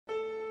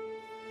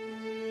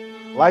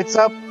Lights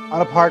up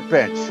on a park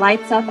bench.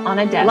 Lights up on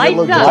a desk. Lights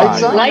up.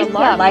 Lights up. Lights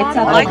up. Lights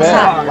up. On a Lights bed.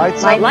 up.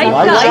 Lights up. Lights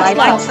Lights up. up.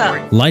 Lights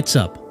up. Lights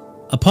Up,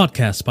 a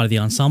podcast by the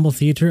Ensemble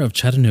Theatre of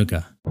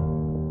Chattanooga.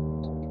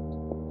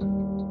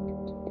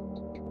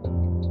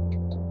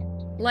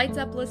 Lights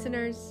Up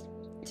listeners,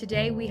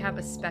 today we have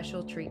a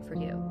special treat for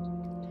you.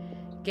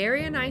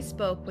 Gary and I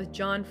spoke with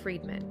John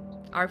Friedman,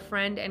 our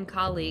friend and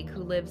colleague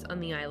who lives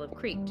on the Isle of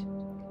Crete.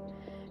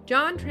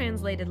 John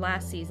translated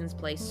last season's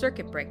play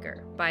Circuit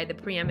Breaker by the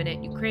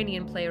preeminent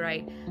Ukrainian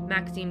playwright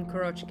Maxim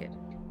Kurochkin.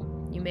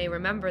 You may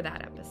remember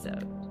that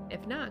episode.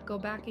 If not, go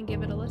back and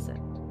give it a listen.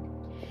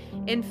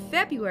 In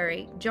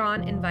February,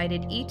 John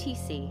invited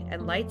ETC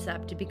and Lights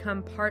Up to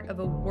become part of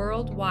a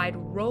worldwide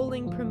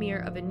rolling premiere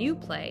of a new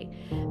play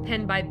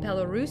penned by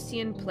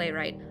Belarusian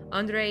playwright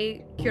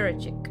Andrei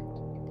Kurachik.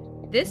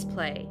 This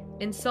play,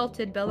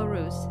 Insulted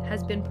Belarus,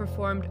 has been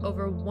performed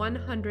over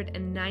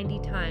 190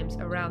 times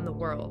around the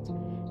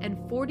world and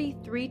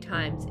 43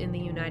 times in the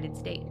United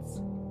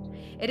States.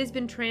 It has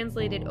been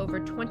translated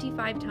over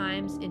 25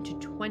 times into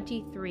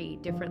 23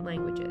 different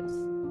languages,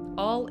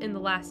 all in the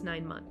last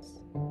 9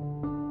 months.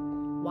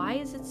 Why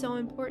is it so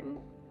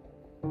important?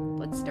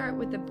 Let's start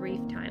with a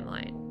brief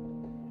timeline.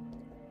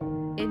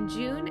 In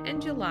June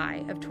and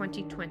July of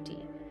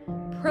 2020,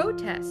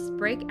 protests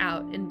break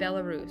out in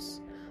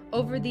Belarus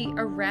over the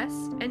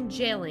arrest and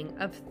jailing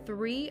of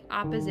 3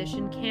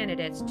 opposition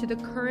candidates to the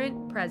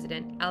current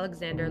president,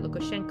 Alexander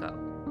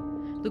Lukashenko.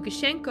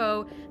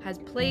 Lukashenko has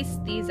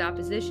placed these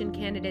opposition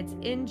candidates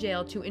in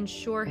jail to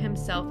ensure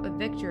himself a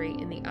victory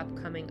in the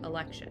upcoming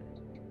election.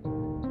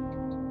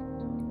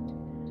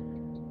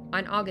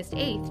 On August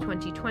 8,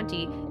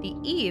 2020, the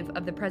eve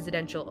of the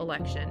presidential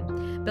election,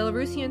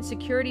 Belarusian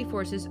security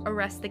forces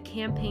arrest the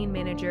campaign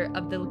manager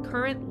of the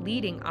current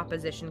leading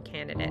opposition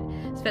candidate,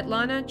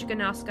 Svetlana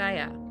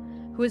Tikhanovskaya,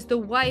 who is the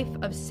wife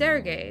of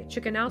Sergei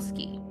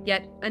Tikhanovsky,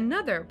 yet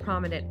another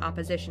prominent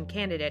opposition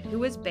candidate who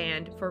was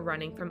banned for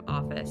running from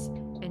office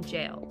and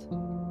jailed.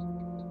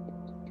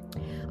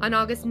 On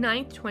August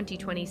 9,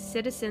 2020,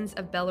 citizens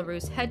of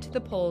Belarus head to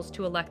the polls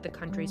to elect the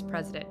country's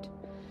president.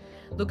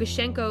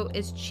 Lukashenko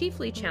is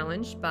chiefly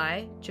challenged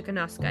by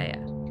Tikhanovskaya.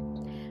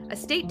 A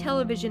state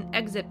television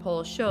exit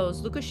poll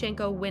shows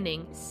Lukashenko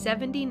winning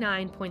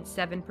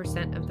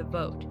 79.7% of the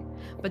vote,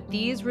 but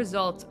these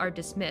results are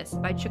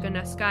dismissed by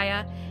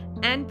Tikhanovskaya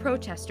and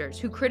protesters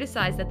who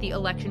criticize that the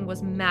election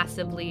was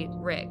massively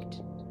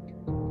rigged.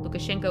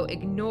 Lukashenko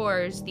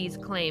ignores these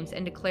claims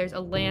and declares a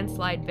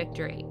landslide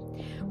victory.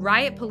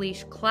 Riot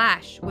police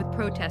clash with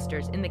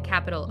protesters in the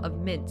capital of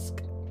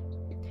Minsk.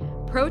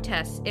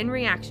 Protests in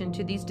reaction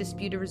to these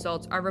disputed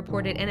results are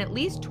reported in at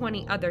least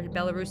 20 other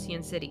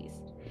Belarusian cities,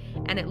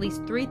 and at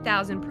least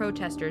 3,000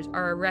 protesters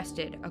are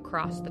arrested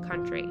across the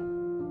country.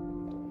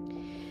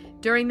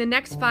 During the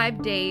next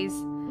 5 days,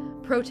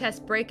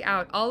 protests break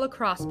out all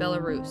across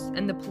Belarus,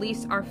 and the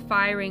police are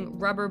firing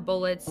rubber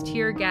bullets,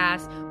 tear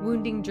gas,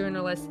 wounding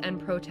journalists and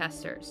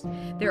protesters.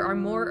 There are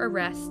more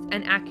arrests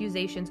and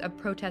accusations of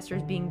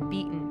protesters being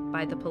beaten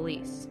by the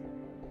police.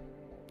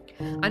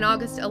 On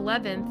August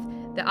 11th,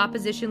 the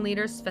opposition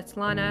leader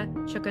Svetlana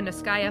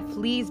Tikhanovskaya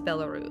flees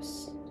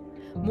Belarus.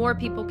 More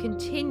people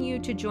continue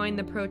to join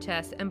the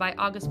protests, and by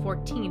August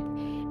 14th,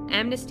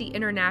 Amnesty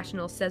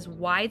International says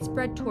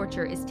widespread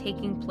torture is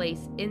taking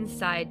place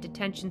inside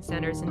detention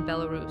centers in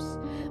Belarus,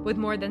 with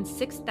more than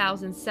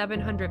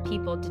 6,700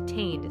 people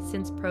detained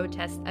since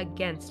protests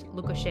against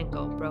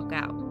Lukashenko broke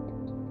out.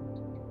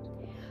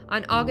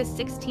 On August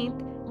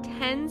 16th,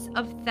 tens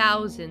of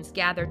thousands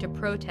gather to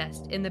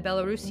protest in the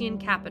Belarusian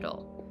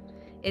capital.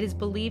 It is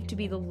believed to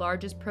be the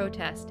largest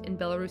protest in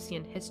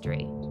Belarusian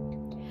history.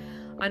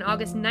 On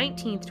August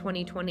 19,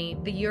 2020,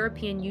 the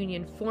European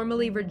Union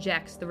formally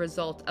rejects the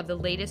result of the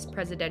latest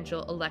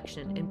presidential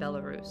election in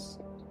Belarus.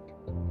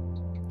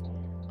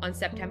 On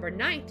September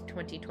 9,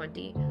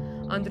 2020,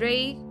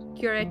 Andrei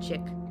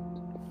Kurachik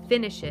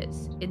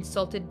finishes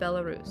Insulted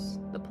Belarus,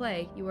 the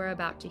play you are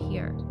about to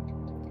hear.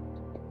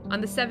 On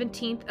the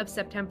 17th of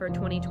September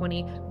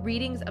 2020,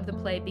 readings of the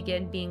play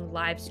began being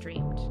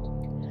live-streamed.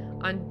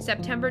 On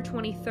September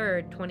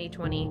 23,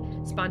 2020,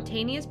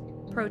 spontaneous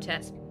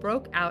protests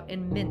broke out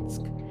in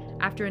Minsk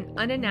after an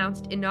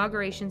unannounced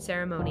inauguration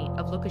ceremony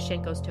of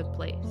Lukashenko's took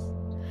place.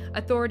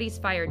 Authorities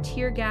fired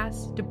tear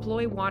gas,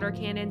 deploy water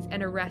cannons,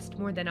 and arrest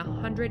more than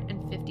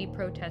 150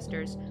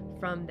 protesters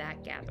from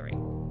that gathering.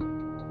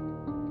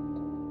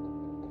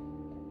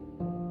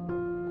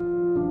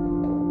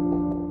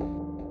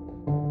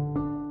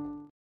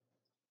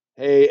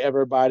 Hey,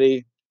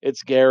 everybody.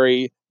 It's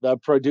Gary, the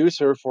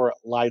producer for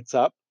Lights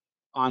Up,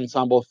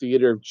 Ensemble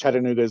Theatre of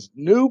Chattanooga's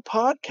new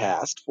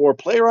podcast for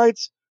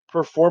playwrights,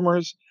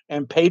 performers,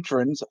 and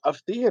patrons of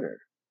theater.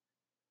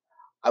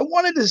 I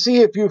wanted to see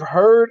if you've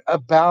heard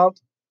about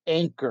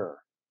Anchor.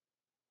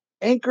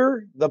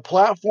 Anchor, the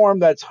platform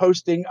that's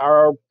hosting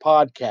our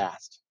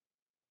podcast.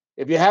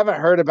 If you haven't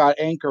heard about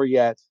Anchor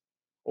yet,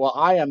 well,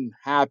 I am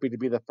happy to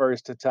be the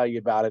first to tell you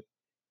about it.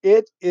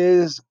 It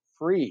is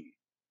free.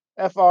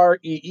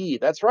 Free.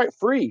 That's right,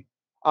 free.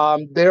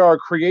 There are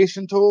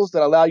creation tools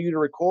that allow you to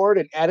record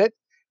and edit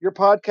your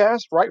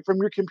podcast right from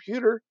your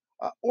computer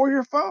or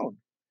your phone.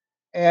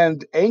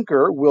 And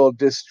Anchor will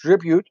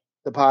distribute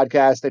the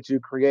podcast that you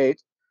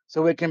create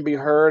so it can be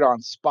heard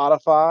on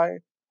Spotify,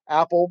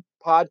 Apple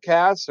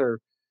Podcasts, or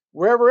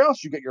wherever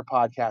else you get your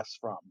podcasts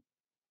from.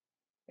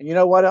 And you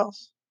know what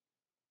else?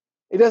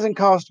 It doesn't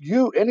cost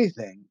you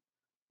anything,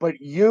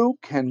 but you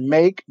can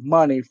make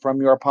money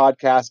from your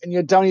podcast and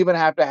you don't even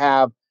have to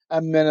have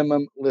a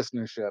minimum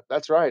listenership.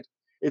 That's right.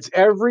 It's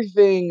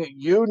everything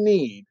you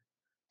need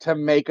to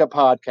make a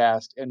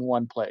podcast in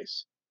one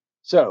place.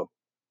 So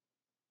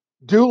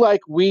do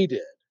like we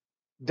did.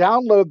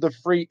 Download the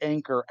free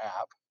Anchor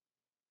app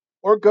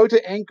or go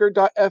to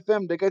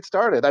anchor.fm to get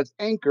started. That's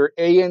Anchor,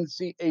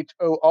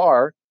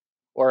 ANCHOR,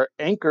 or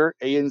Anchor,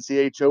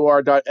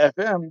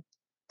 ANCHOR.fm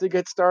to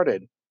get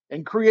started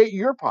and create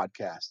your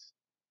podcast.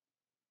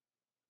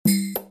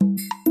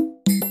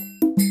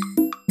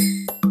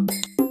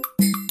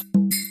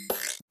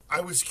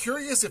 I was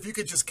curious if you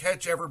could just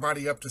catch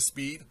everybody up to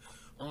speed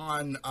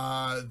on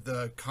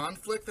the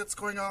conflict that's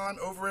going on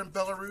over in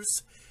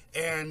Belarus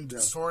and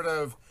sort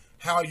of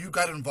how you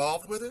got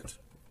involved with it.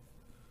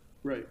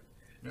 Right.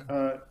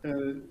 Yeah.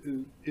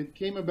 It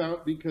came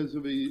about because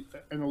of an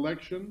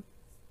election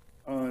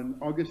on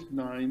August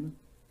 9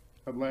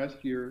 of last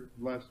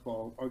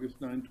fall,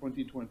 August 9,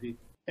 2020.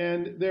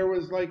 And there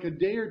was like a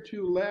day or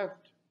two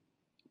left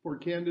for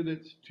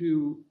candidates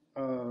to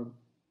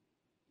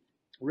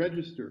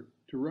register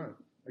to run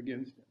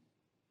against him.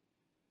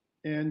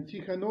 And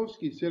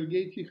Tikhanovsky,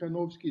 Sergei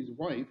Tikhanovsky's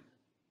wife,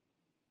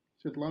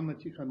 Svetlana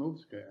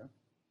Tikhanovskaya,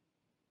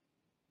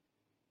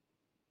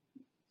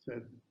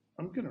 said,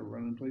 I'm going to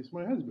run in place of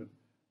my husband.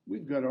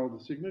 We've got all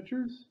the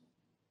signatures.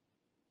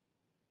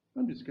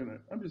 I'm just gonna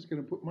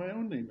put my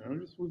own name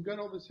in. We've got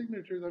all the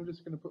signatures. I'm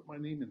just gonna put my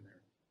name in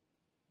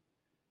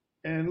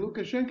there. And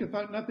Lukashenko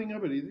thought nothing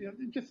of it.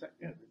 He just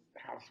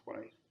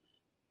housewife.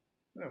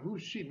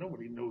 Who's she?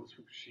 Nobody knows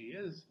who she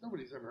is.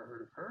 Nobody's ever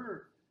heard of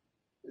her.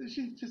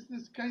 She's just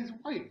this guy's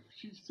wife.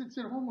 She sits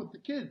at home with the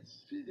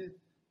kids.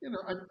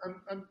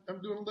 I'm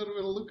doing a little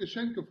bit of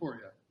Lukashenko for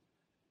you.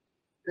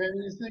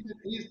 And he's thinking,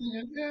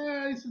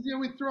 yeah. He says,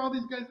 we throw all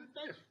these guys.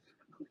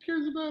 Who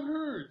cares about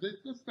her?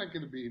 That's not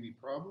going to be any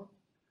problem.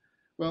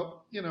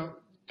 Well,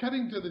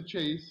 cutting to the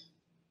chase,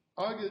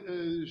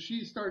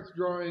 she starts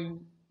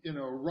drawing,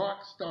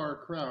 rock star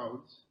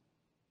crowds.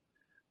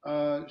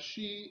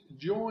 She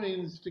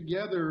joins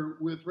together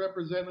with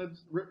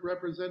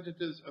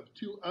representatives of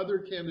two other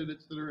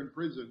candidates that are in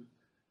prison,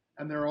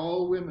 and they're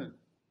all women.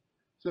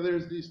 So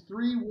there's these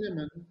three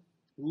women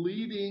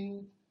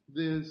leading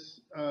this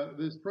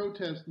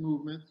protest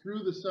movement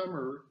through the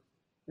summer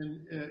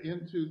and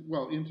into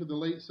the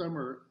late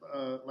summer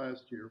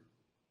last year.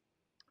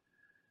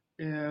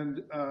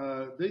 And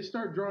they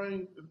start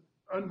drawing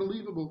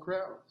unbelievable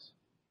crowds.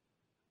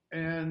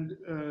 And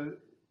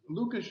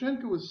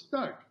Lukashenko was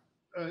stuck.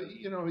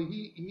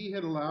 He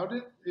had allowed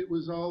it. It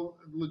was all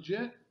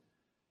legit.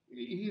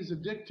 He's a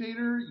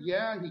dictator.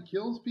 Yeah, he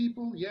kills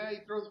people. Yeah, he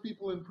throws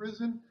people in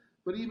prison.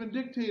 But even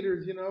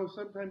dictators,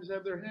 sometimes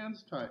have their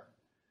hands tied.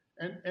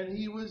 And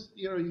he was,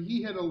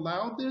 he had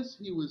allowed this.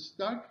 He was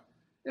stuck.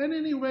 And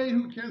anyway,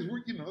 who cares?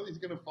 He's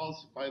going to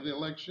falsify the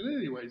election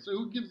anyway. So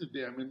who gives a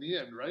damn in the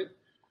end, right?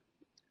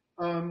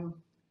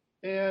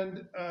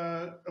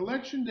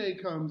 Election day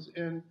comes,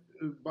 and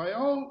by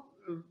all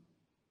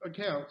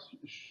accounts,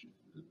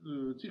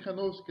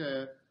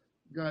 Tikhanovskaya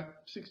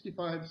got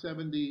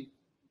 65-70%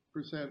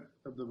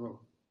 of the vote.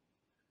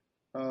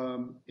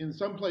 In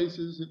some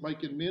places,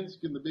 like in Minsk,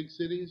 in the big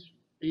cities,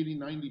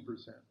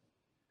 80-90%.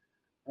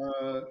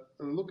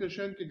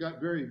 Lukashenko got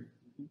very,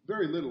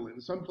 very little. In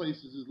some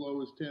places, as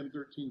low as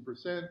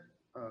 10-13%.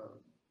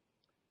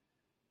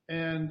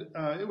 And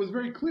it was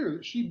very clear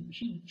that she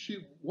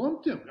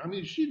whumped him. I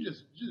mean, she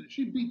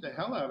beat the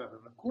hell out of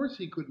him. Of course,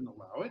 he couldn't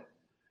allow it.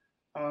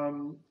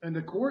 And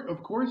of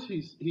course,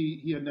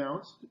 he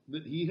announced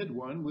that he had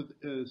won with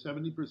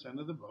 70%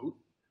 of the vote,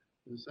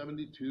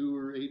 72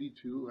 or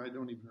 82. I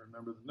don't even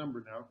remember the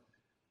number now.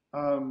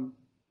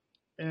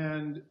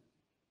 And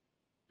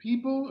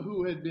people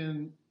who had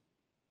been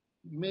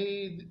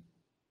made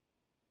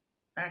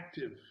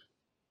active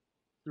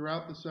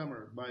throughout the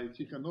summer by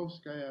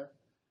Tikhanovskaya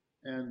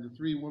and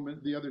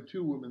the other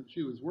two women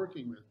she was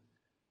working with,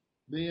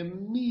 they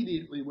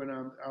immediately went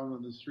out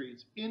on the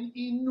streets in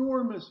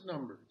enormous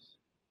numbers.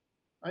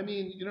 I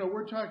mean,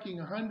 we're talking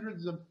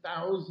hundreds of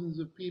thousands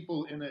of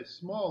people in a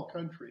small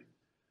country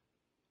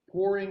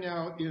pouring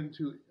out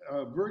into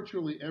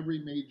virtually every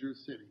major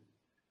city.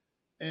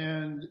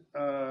 And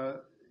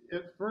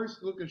at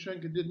first,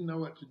 Lukashenko didn't know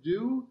what to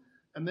do,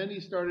 and then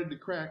he started to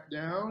crack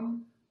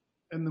down.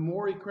 And the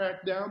more he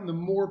cracked down, the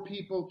more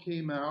people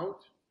came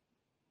out.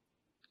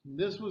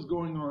 This was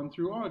going on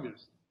through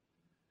August.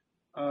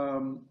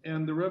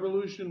 And the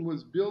revolution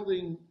was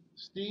building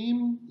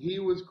steam. He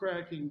was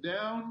cracking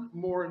down.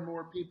 More and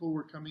more people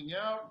were coming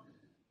out.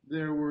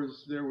 There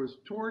was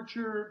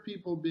torture,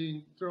 people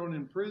being thrown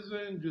in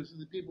prison, just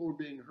the people were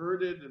being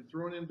herded and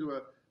thrown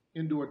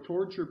into a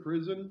torture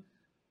prison.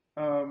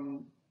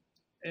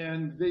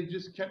 and they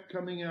just kept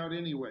coming out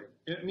anyway.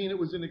 I mean, it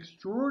was an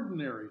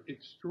extraordinary,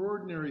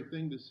 extraordinary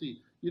thing to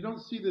see. You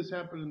don't see this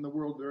happen in the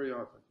world very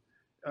often.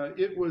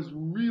 It was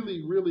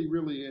really, really,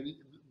 really, and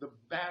the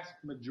vast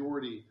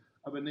majority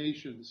of a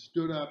nation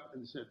stood up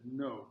and said,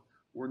 no,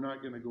 we're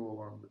not going to go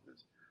along with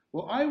this.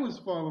 Well, I was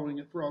following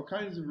it for all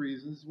kinds of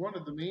reasons. One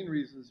of the main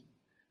reasons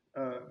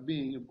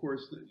being, of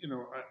course, that, you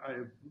know, I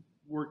have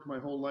worked my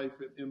whole life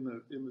in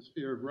the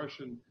sphere of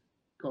Russian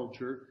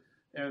culture,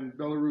 and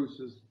Belarus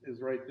is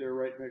right there,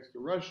 right next to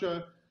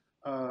Russia.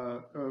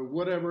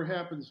 Whatever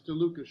happens to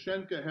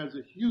Lukashenko has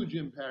a huge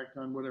impact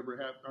on what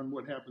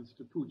happens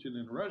to Putin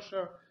in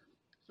Russia.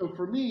 So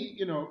for me,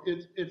 you know,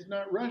 it's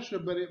not Russia,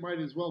 but it might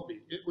as well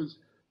be. It was,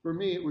 for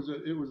me, it was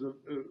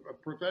a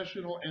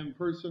professional and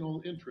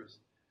personal interest,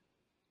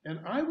 and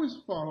I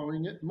was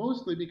following it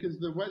mostly because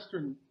the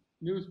Western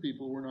news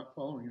people were not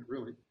following it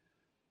really.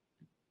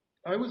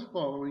 I was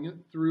following it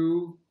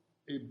through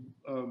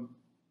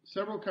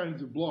several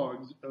kinds of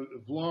blogs,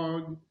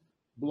 blog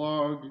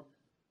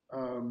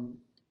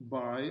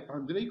by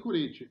Andrei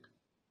Kurechik,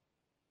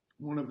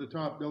 one of the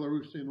top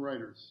Belarusian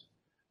writers.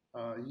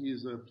 He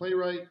is a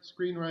playwright,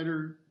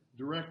 screenwriter,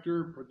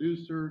 director,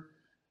 producer,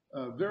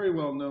 very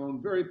well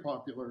known, very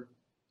popular.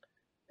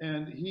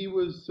 And he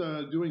was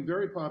doing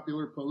very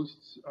popular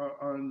posts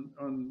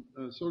on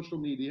social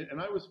media,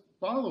 and I was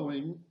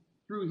following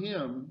through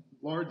him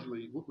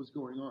largely what was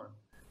going on.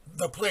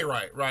 The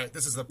playwright, right?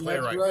 This is the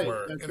playwright.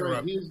 That's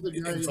right. He's the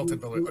guy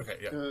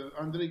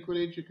Andrei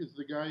Kurechik is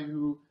the guy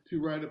to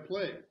write a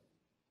play.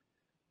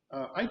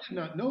 I did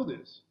not know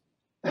this.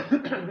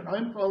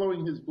 I'm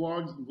following his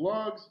blogs and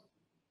vlogs.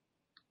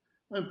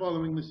 I'm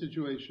following the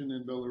situation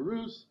in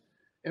Belarus.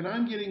 And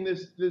I'm getting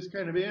this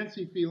kind of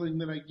antsy feeling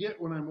that I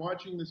get when I'm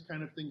watching this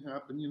kind of thing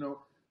happen. You know,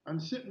 I'm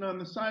sitting on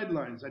the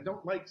sidelines. I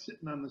don't like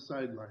sitting on the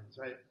sidelines.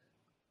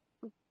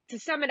 To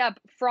sum it up,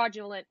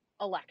 fraudulent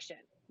election,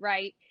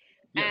 right?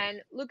 Yes.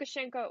 And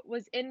Lukashenko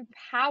was in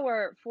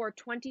power for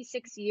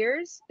 26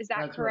 years. Is that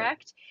That's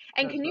correct?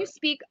 Right. And can you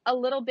speak a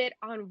little bit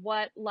on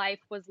what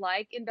life was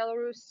like in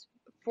Belarus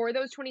for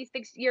those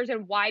 26 years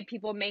and why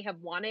people may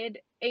have wanted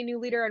a new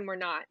leader and were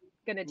not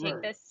going to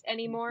take this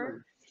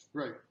anymore?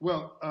 Right.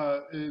 Well,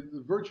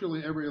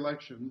 virtually every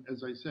election,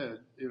 as I said,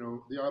 you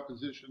know, the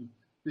opposition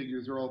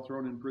figures are all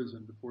thrown in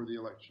prison before the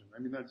election. I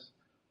mean,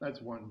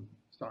 that's one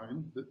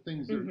sign that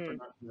things are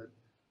not good.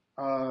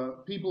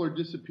 People are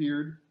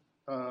disappeared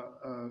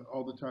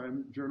all the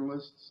time.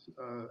 Journalists,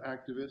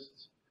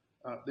 activists,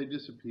 they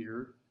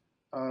disappear.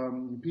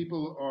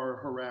 People are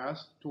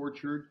harassed,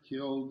 tortured,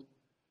 killed.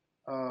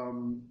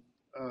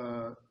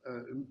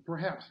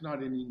 Perhaps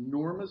not in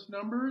enormous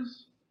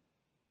numbers.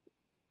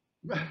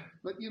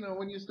 But, you know,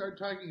 when you start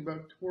talking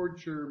about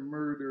torture,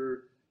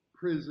 murder,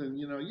 prison,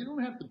 you know, you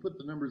don't have to put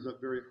the numbers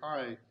up very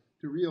high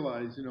to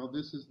realize, you know,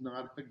 this is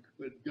not a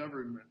good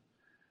government.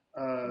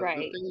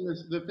 Right.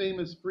 The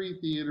famous Free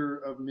Theater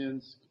of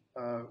Minsk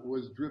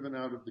was driven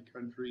out of the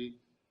country.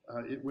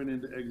 It went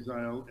into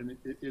exile, and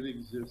it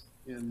exists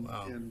in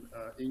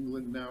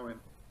England now and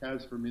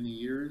has for many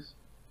years.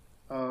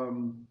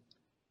 So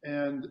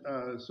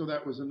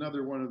that was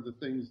another one of the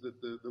things that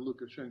the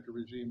Lukashenko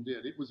regime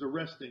did. It was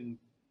arresting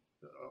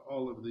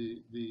all of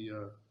the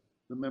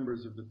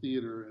members of the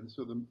theater, and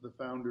so the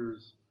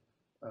founders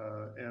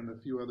and a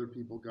few other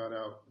people got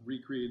out,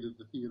 recreated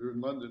the theater in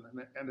London,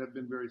 and have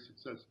been very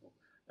successful.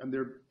 And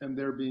they're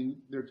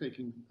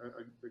taking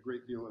a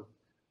great deal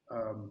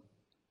of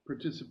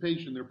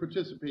participation. They're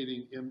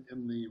participating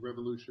in the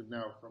revolution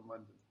now from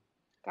London.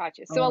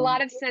 Gotcha. So a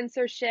lot of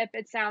censorship,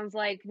 it sounds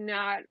like,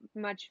 not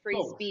much free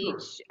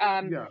speech.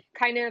 Sure.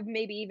 Kind of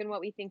maybe even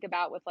what we think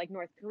about with like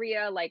North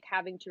Korea, like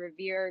having to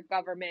revere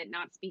government,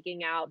 not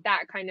speaking out.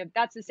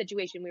 That's the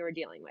situation we were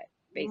dealing with,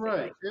 basically.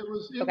 Right. It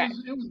was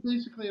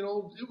basically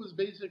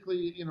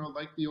you know,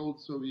 like the old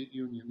Soviet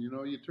Union. You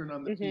know, you turn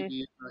on the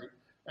TV at night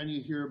and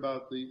you hear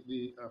about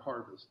the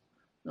harvest.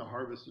 The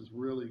harvest is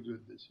really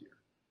good this year.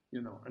 You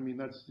know, I mean,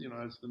 that's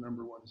the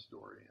number one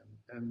story,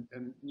 and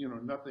you know,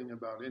 nothing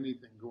about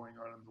anything going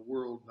on in the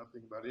world,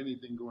 nothing about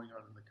anything going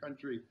on in the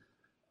country.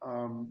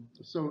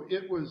 So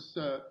it was,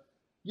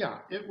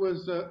 it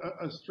was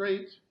a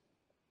straight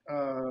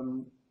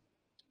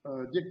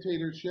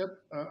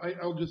dictatorship.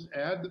 I'll just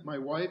add that my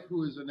wife,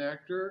 who is an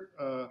actor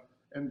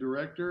and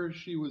director,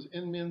 she was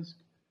in Minsk.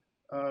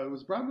 It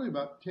was probably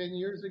about 10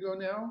 years ago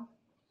now.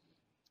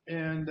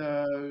 And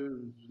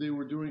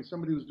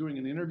somebody was doing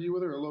an interview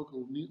with her, a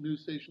local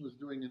news station was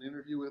doing an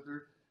interview with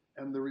her,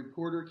 and the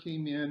reporter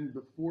came in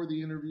before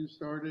the interview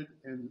started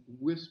and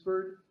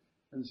whispered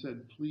and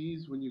said,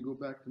 please, when you go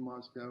back to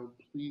Moscow,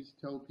 please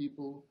tell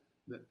people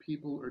that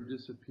people are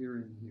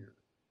disappearing here.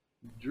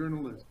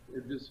 Journalists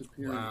are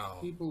disappearing. Wow.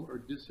 People are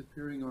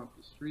disappearing off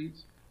the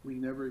streets. We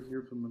never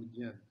hear from them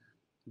again.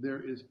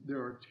 There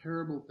are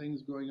terrible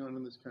things going on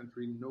in this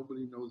country.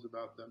 Nobody knows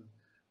about them.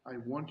 I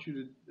want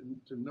you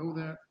to know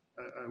that.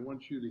 I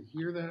want you to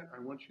hear that. I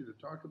want you to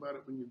talk about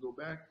it when you go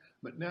back.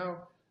 But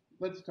now,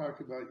 let's talk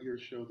about your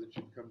show that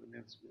you come to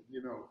Minsk with.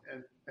 You know,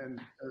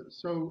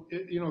 so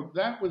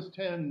that was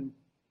 10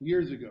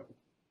 years ago.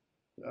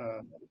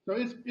 So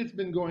it's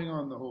been going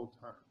on the whole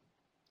time.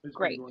 It's been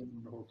Great. going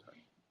on the whole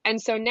time. And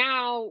so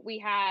now we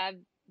have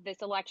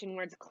this election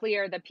where it's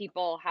clear that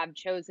people have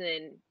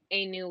chosen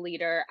a new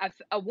leader,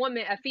 a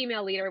woman, a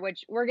female leader,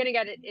 which we're going to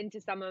get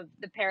into some of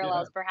the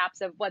parallels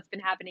perhaps of what's been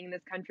happening in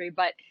this country.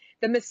 But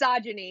the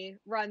misogyny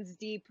runs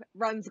deep,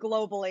 runs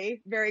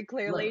globally, very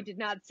clearly. Right. Did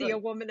not see a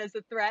woman as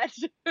a threat.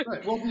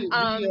 Right. Well, the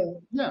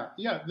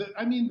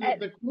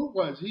quote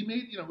was, he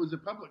made, it was a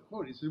public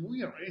quote. He said, well,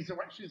 he said,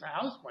 she's a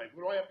housewife.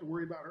 What do I have to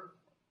worry about her?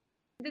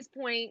 At this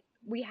point,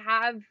 we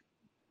have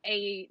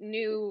a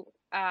new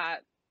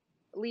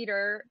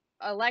leader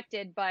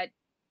elected, but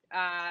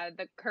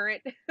the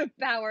current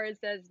power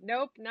says,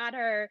 nope, not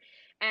her.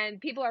 And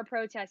people are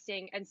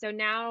protesting. And so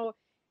now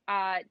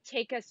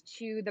take us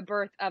to the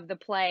birth of the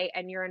play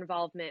and your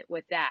involvement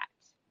with that.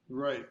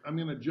 Right. I'm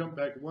going to jump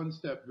back one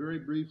step very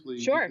briefly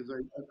because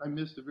I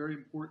missed a very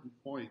important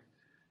point,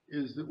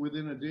 is that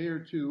within a day or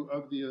two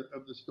of the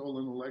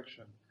stolen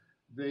election,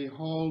 they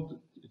hauled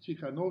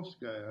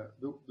Tikhanovskaya,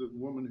 the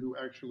woman who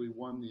actually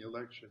won the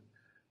election.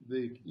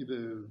 The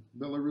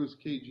Belarus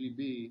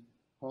KGB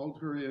hauled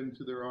her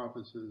into their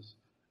offices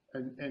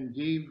and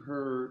gave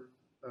her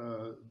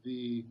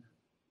the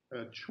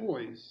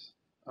choice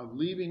of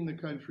leaving the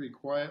country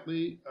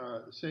quietly,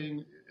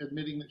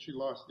 admitting that she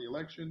lost the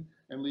election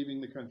and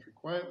leaving the country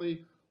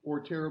quietly,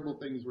 or terrible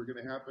things were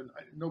going to happen.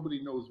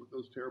 Nobody knows what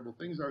those terrible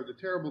things are. The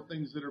terrible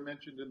things that are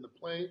mentioned in the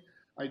play,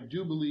 I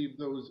do believe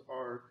those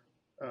are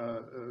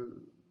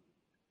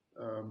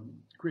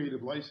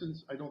creative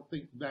license. I don't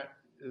think that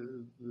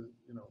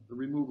the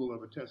removal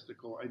of a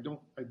testicle. I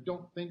don't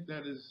think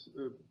that is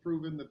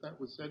proven that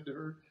was said to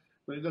her,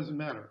 but it doesn't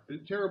matter.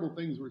 Terrible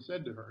things were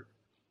said to her.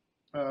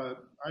 I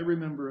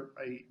remember,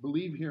 I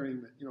believe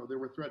hearing that there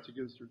were threats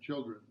against her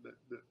children, that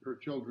her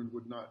children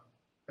would not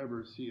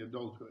ever see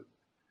adulthood.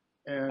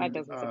 And that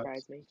doesn't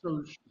surprise me.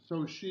 So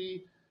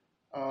she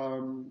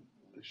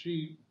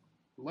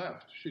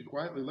left. She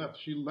quietly left.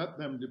 She let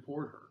them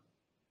deport her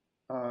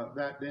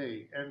that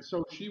day, and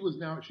so she's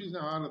now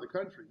out of the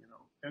country.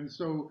 And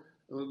so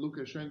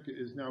Lukashenko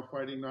is now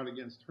fighting not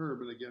against her,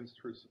 but against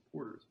her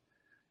supporters.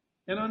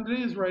 And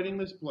Andrei is writing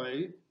this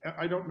play.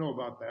 I don't know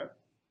about that.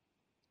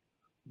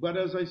 But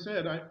as I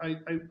said,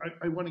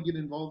 I want to get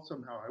involved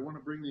somehow. I want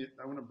to bring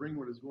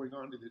what is going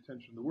on to the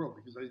attention of the world,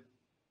 because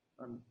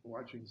I'm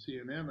watching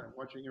CNN. I'm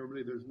watching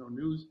everybody. There's no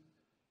news.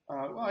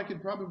 Well, I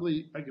could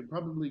probably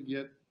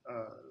get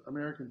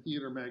American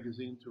Theater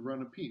Magazine to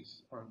run a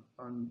piece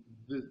on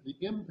the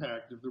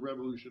impact of the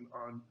revolution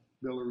on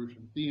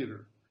Belarusian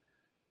theater.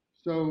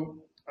 So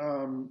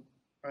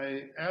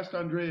I asked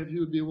Andrei if he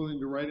would be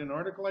willing to write an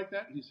article like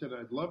that. He said,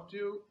 I'd love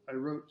to. I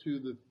wrote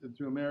to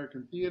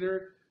American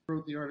Theater,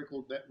 wrote the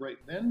article right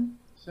then,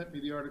 sent me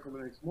the article the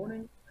next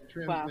morning. I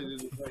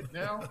translated it right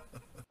now.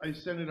 I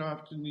sent it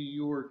off to New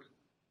York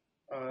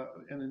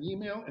in an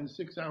email, and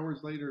 6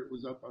 hours later it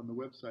was up on the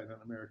website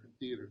on American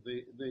Theater.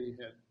 They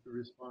had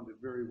responded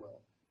very well,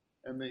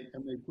 and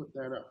they put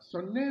that up. So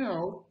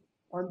now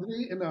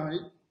Andrei and I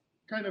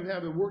kind of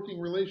have a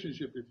working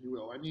relationship, if you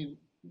will. I mean,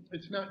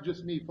 it's not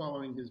just me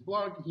following his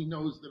blog. He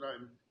knows that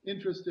I'm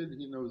interested.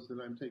 He knows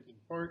that I'm taking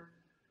part.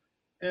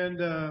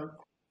 And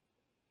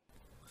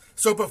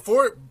so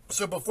before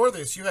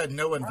this, you had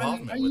no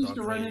involvement I with used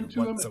to run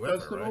into him at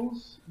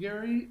festivals, right?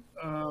 Gary.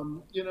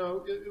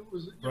 It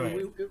was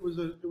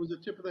a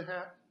tip of the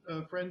hat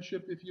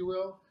friendship, if you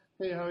will.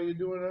 Hey, how are you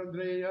doing,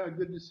 Andrei?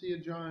 Good to see you,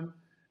 John.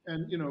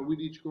 And we'd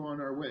each go on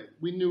our way.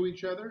 We knew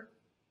each other.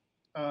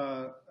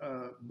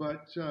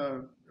 But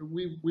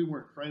we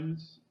weren't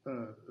friends.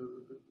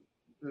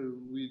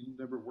 We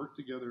never worked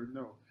together.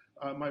 No.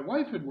 My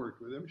wife had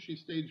worked with him. She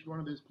staged one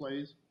of his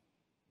plays.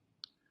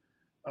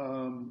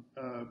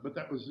 But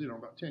that was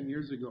about 10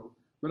 years ago.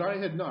 But I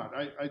had not.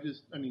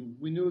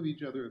 We knew of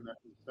each other, and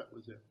that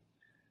was it.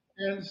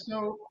 And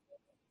so,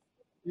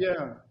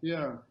 yeah.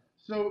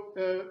 So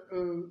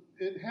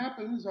it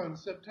happens on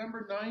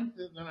September 9th,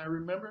 and I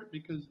remember it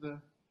because the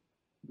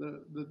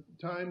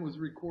time was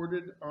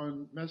recorded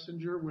on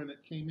Messenger when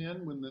it came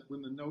in, when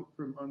the note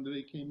from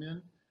Andrei came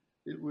in.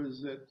 It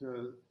was at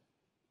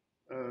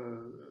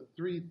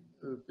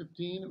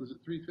 3:15. It was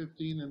at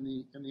 3:15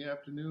 in the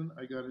afternoon.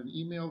 I got an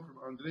email from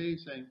Andrei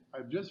saying,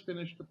 "I've just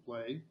finished a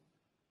play.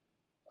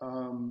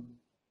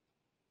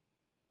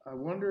 I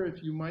wonder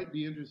if you might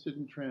be interested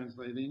in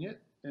translating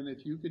it, and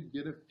if you could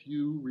get a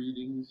few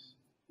readings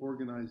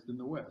organized in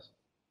the West."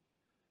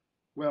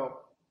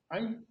 Well,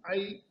 I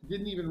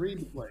didn't even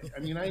read the play.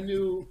 I mean, I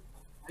knew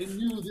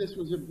this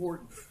was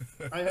important.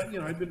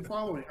 I'd been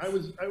following. I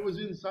was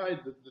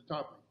inside the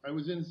topic. I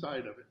was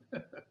inside of it,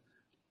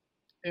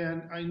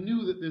 and I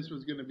knew that this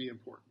was going to be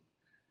important.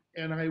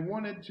 And I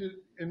wanted to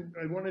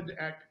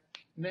act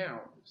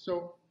now.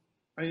 So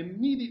I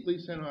immediately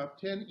sent off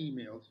 10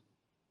 emails,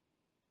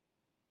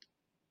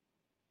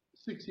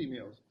 6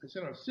 emails. I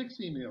sent off 6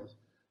 emails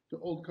to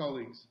old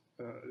colleagues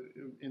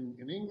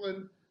in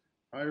England,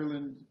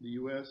 Ireland, the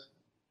U.S.,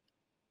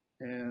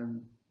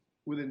 and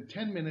within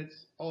 10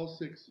 minutes, all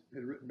 6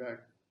 had written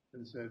back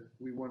and said,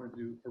 we want to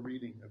do a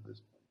reading of this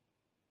play.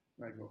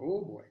 And I go,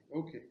 oh boy,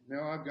 okay,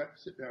 now I've got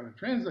to sit down and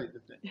translate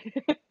the thing.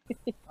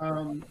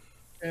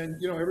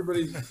 And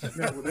everybody's sitting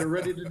there, well, they're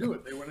ready to do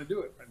it. They want to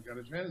do it. I've got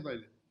to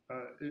translate it.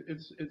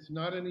 It's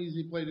not an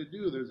easy play to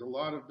do. There's a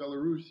lot of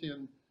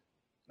Belarusian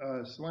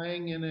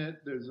slang in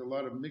it. There's a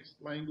lot of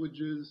mixed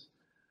languages.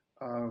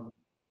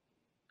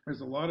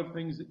 There's a lot of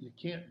things that you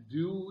can't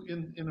do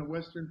in a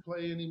Western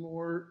play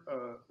anymore.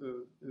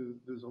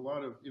 There's a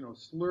lot of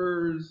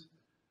slurs,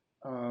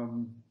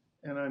 and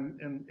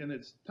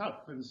it's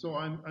tough. And so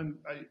I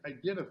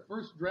did a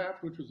first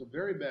draft, which was a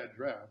very bad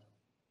draft.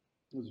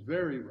 It was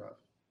very rough.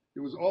 It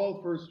was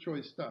all first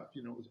choice stuff.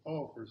 It was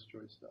all first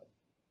choice stuff.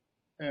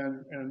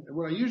 And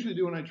what I usually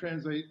do when I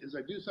translate is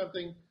I do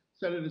something,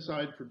 set it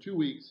aside for 2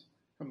 weeks,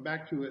 come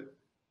back to it,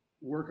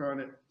 work on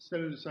it, set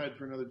it aside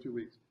for another 2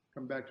 weeks,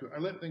 come back to it. I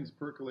let things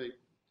percolate.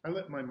 I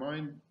let my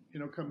mind,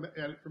 come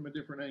at it from a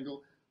different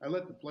angle. I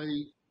let the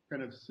play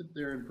kind of sit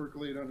there and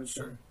percolate on its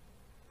own.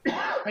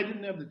 I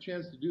didn't have the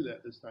chance to do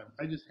that this time.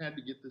 I just had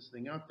to get this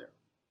thing out there.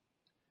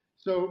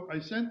 So I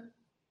sent,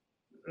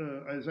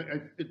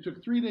 it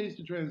took 3 days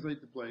to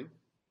translate the play.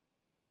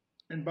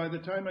 And by the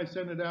time I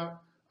sent it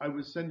out, I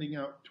was sending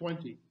out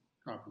 20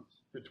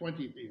 copies to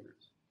 20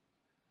 theaters,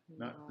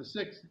 not the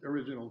 6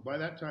 original. By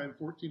that time,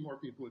 14 more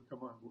people had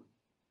come on board.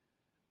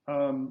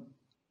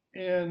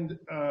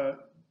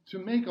 To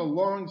make a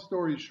long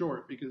story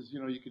short, because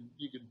you could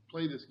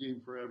play this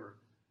game forever.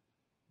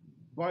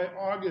 By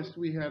August,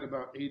 we had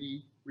about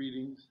 80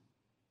 readings.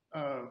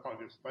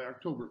 By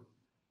October,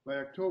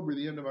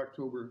 the end of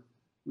October,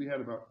 we had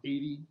about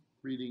 80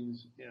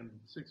 readings in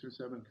 6 or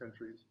 7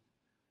 countries.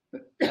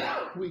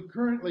 We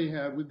currently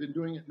have, we've been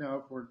doing it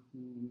now for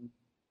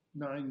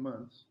 9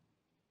 months.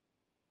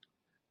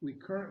 We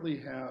currently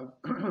have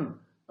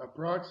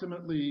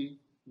approximately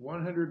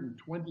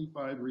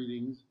 125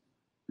 readings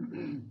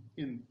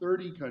in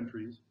 30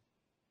 countries,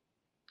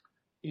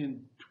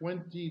 in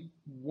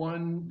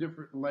 21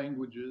 different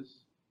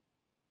languages,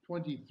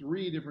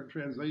 23 different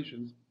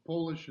translations,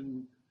 Polish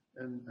and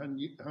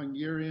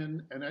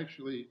Hungarian, and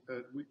actually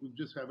we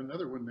just have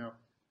another one now.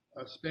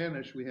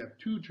 Spanish, we have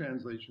 2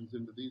 translations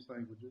into these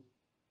languages.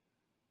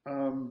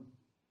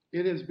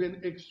 It has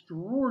been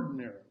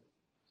extraordinarily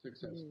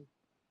successful.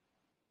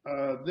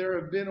 There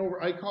have been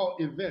I call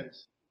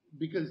events,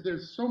 because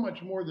there's so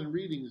much more than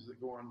readings that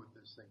go on with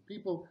this thing.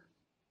 People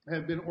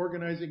have been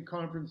organizing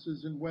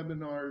conferences and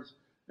webinars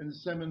and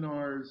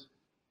seminars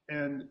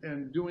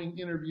and doing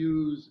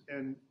interviews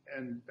and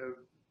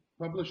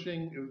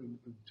publishing.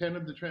 10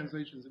 of the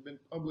translations have been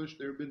published.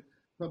 There have been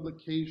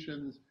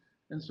publications.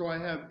 And so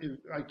I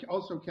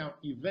also count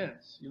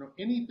events,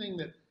 anything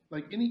that,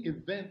 like any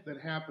event that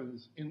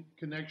happens in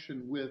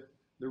connection with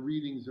the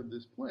readings of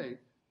this play,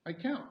 I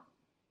count.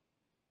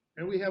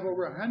 And we have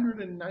over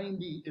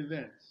 190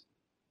 events,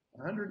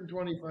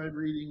 125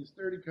 readings,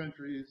 30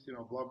 countries,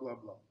 blah, blah,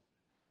 blah.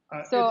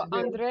 So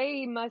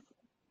Andrei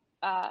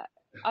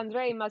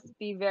must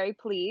be very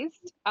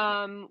pleased.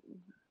 It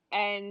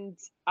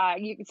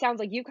sounds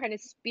like you kind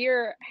of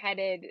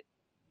spearheaded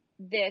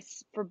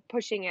this for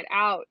pushing it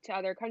out to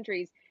other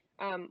countries.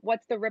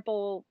 What's the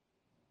ripple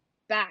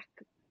back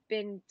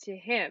been to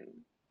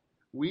him?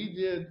 We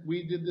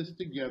did this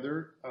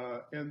together,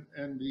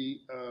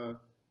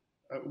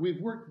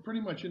 we've worked pretty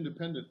much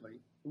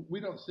independently. We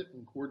don't sit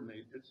and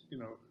coordinate. It's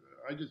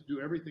I just do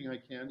everything I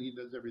can. He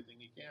does everything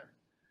he can.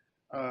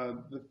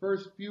 The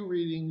first few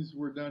readings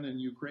were done in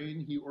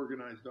Ukraine. He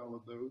organized all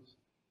of those.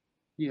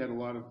 He has a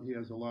lot of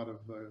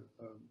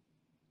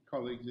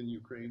colleagues in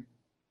Ukraine.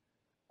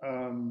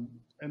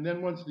 And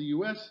then once the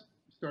U.S.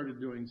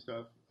 started doing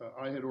stuff,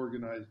 I had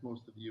organized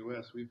most of the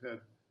U.S. We've had,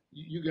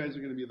 you guys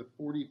are going to be the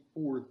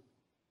 44th,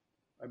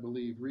 I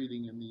believe,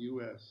 reading in the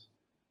U.S.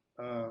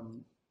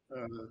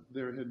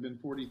 There had been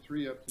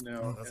 43 up to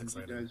now, and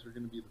exciting. You guys are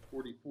going to be the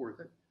 44th.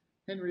 That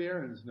Henry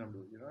Aaron's number,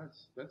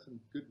 that's a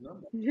good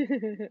number.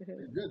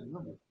 A good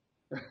number.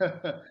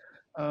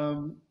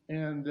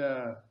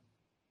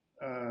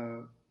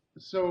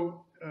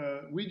 So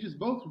we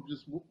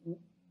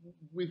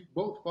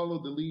both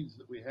followed the leads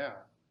that we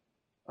have.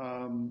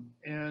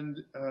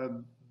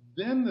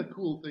 Then the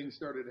cool thing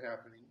started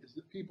happening is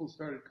that people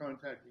started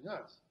contacting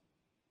us.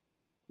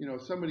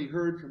 Somebody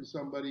heard from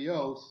somebody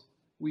else,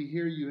 we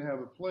hear you have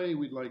a play,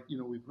 we'd like,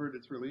 we've heard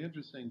it's really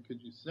interesting,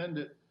 could you send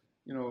it?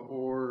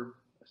 Or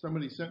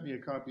somebody sent me a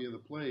copy of the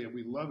play and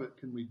we love it,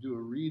 can we do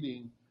a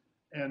reading?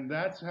 And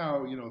that's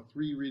how,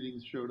 3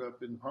 readings showed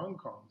up in Hong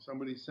Kong.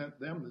 Somebody sent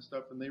them the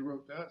stuff and they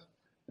wrote to us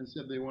and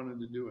said they wanted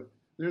to do it.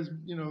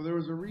 There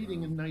was a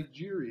reading in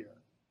Nigeria.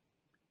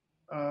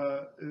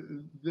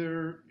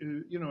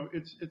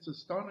 It's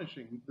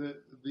astonishing.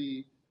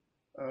 The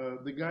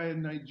guy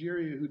in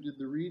Nigeria who did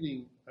the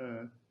reading,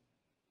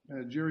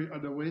 Jerry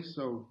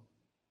Adaweso,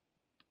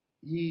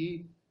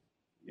 he,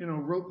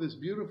 wrote this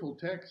beautiful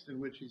text in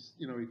which he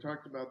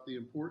talked about the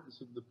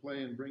importance of the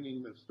play and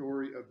bringing the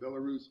story of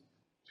Belarus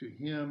to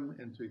him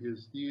and to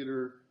his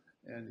theater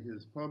and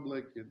his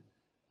public, and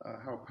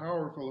how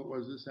powerful it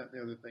was, this, that, and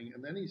the other thing.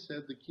 And then he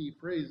said the key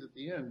phrase at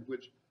the end,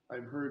 which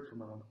I've heard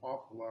from an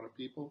awful lot of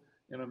people,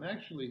 and I'm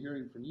actually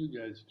hearing from you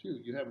guys too.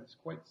 You haven't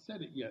quite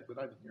said it yet,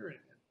 but I'm hearing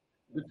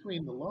it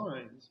between the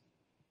lines.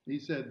 He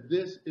said,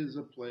 "This is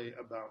a play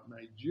about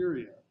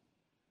Nigeria."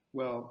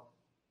 Well,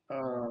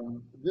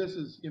 this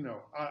is,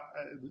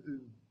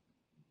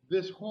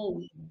 this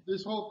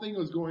whole thing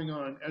was going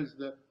on as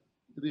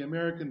the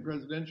American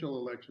presidential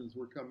elections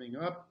were coming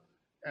up,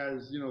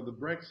 as the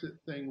Brexit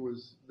thing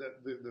was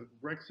that the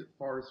Brexit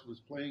farce was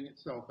playing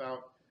itself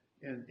out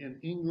in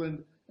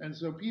England, and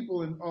so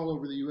people all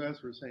over the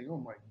U.S. were saying, "Oh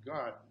my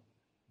God,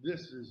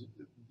 this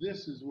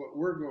is what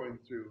we're going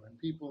through," and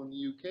people in the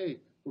UK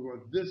were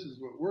going, "This is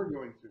what we're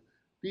going through."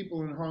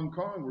 People in Hong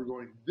Kong were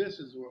going, "This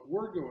is what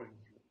we're going through."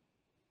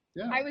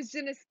 Yeah. I was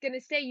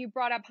gonna say, you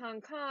brought up Hong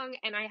Kong,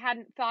 and I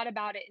hadn't thought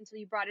about it until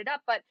you brought it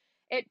up, but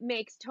it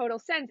makes total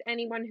sense.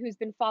 Anyone who's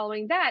been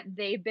following that,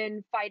 they've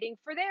been fighting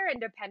for their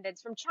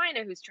independence from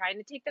China, who's trying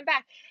to take them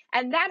back,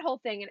 and that whole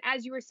thing. And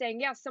as you were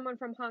saying, yeah, someone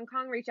from Hong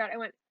Kong reached out. I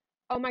went,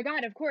 oh my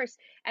God, of course.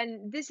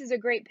 And this is a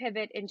great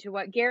pivot into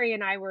what Gary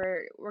and I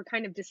were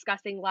kind of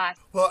discussing last.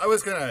 Well, I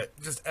was gonna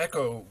just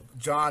echo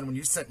John when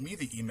you sent me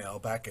the email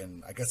back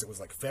in, I guess it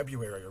was like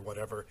February or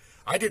whatever.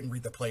 I didn't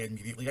read the play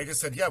immediately. I just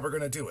said, "Yeah, we're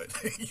gonna do it."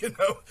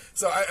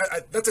 So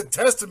I that's a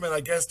testament,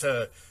 I guess,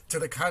 to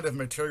the kind of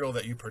material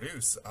that you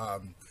produce.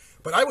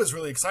 But I was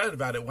really excited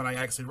about it when I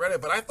actually read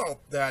it. But I thought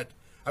that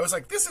I was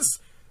like, this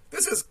is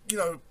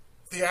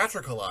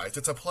theatricalized.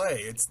 It's a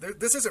play.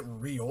 This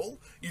isn't real,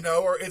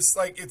 or it's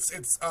like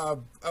it's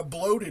a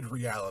bloated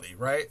reality,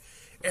 right?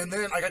 And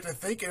then I got to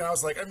thinking, and I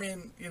was like, I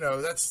mean,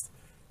 that's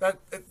not,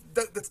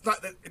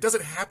 it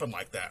doesn't happen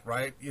like that,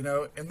 right?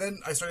 And then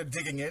I started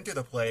digging into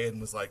the play and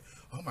was like,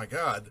 oh my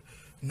God,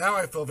 now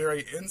I feel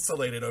very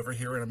insulated over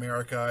here in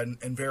America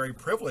and very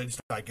privileged,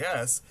 I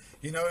guess,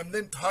 and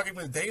then talking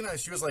with Dana,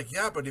 she was like,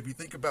 yeah, but if you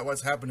think about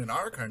what's happened in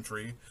our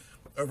country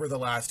over the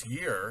last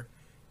year,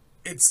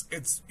 it's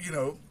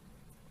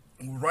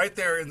right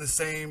there in the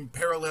same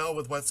parallel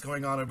with what's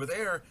going on over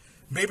there.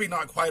 Maybe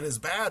not quite as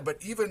bad, but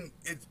even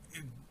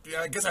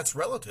I guess that's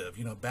relative.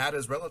 Bad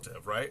is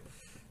relative, right?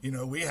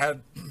 We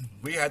had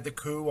the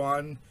coup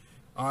on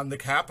the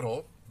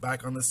Capitol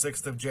back on the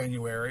 6th of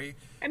January.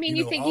 I mean,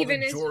 you think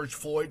even as George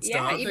Floyd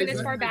stuff, even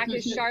as far back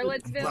as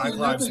Charlottesville, Black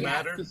Lives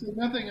Matter. To say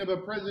nothing of a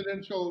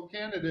presidential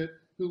candidate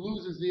who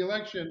loses the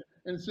election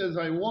and says,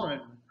 "I won."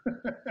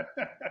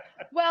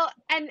 Well,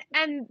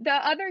 and the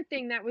other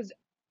thing that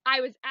I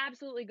was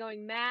absolutely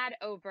going mad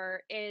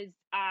over is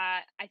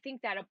I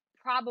think that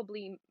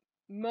probably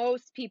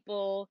most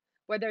people,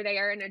 whether they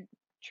are in a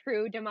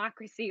true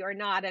democracy or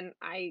not, and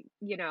I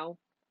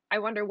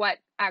wonder what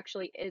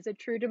actually is a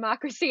true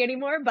democracy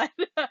anymore, but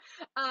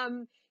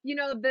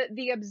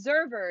the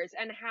observers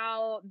and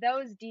how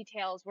those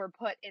details were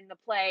put in the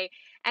play.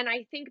 And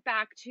I think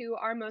back to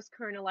our most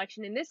current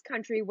election in this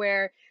country,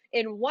 where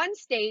in one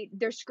state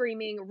they're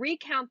screaming,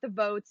 recount the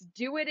votes,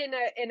 do it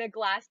in a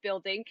glass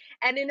building,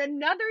 and in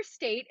another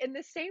state in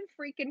the same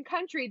freaking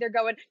country they're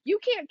going, you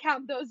can't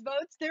count those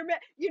votes,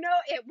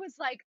 it was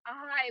like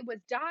I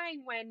was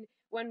dying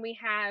when we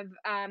have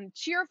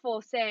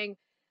Cheerful saying,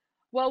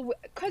 well,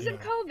 because of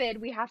COVID,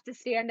 we have to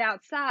stand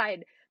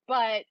outside,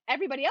 but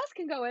everybody else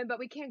can go in, but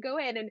we can't go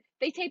in. And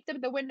they taped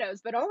up the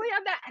windows, but only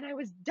on that. And I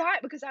was dying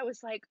because I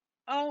was like,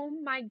 oh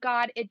my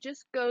God, it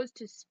just goes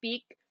to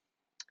speak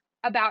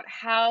about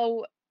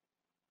how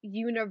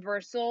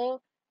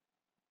universal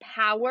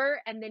power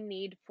and the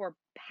need for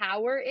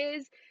power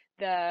is,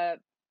 the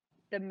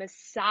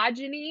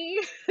misogyny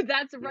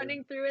that's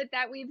running through it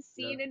that we've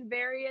seen in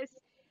various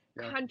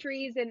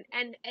countries.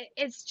 And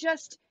it's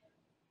just,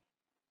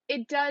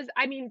 it does.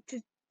 I mean,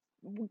 to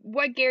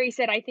what Gary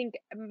said, I think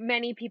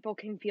many people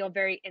can feel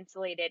very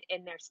insulated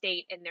in their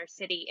state, in their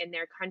city, in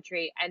their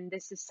country. And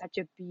this is such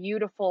a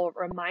beautiful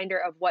reminder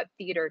of what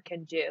theater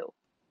can do.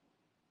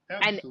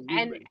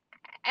 Absolutely.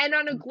 And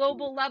on a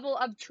global level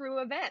of true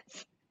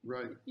events.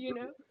 Right.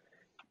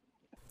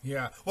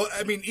 Yeah. Well,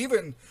 I mean,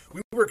 even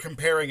we were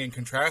comparing and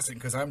contrasting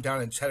because I'm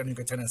down in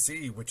Chattanooga,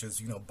 Tennessee, which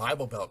is,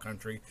 Bible Belt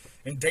country,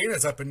 and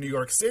Dana's up in New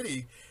York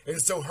City.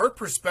 And so her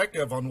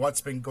perspective on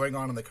what's been going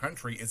on in the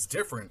country is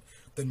different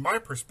than my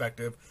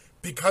perspective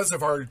because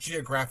of our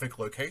geographic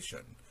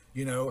location,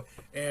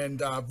 and,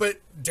 but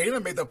Dana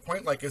made the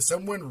point, like, if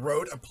someone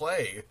wrote a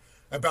play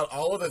about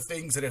all of the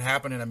things that had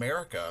happened in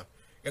America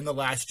in the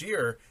last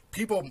year,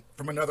 people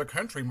from another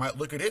country might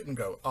look at it and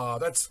go, oh,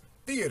 that's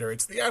theater,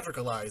 it's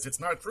theatricalized, it's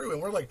not true.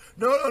 And we're like,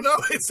 no,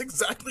 it's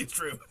exactly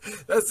true.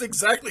 That's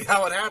exactly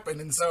how it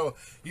happened. And so,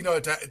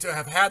 to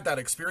have had that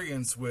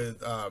experience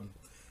with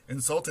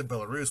Insulted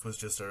Belarus was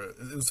just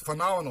it was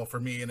phenomenal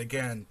for me. And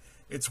again,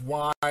 it's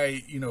why,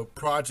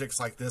 projects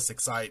like this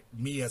excite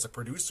me as a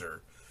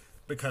producer,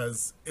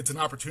 because it's an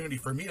opportunity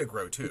for me to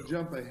grow too. To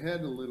jump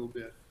ahead a little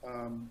bit,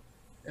 and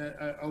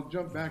I'll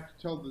jump back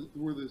to tell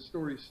where the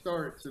story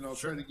starts, and I'll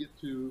try to get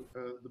to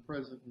the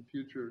present and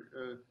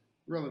future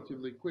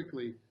relatively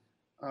quickly.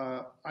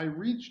 I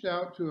reached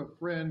out to a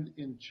friend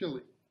in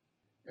Chile,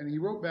 and he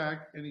wrote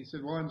back and he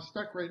said, well, I'm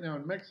stuck right now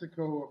in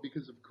Mexico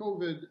because of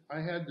COVID. I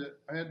had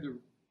to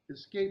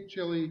escape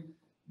Chile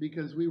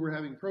because we were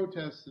having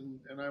protests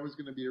and I was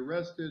going to be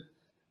arrested.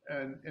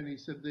 And he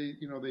said they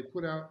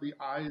put out the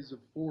eyes of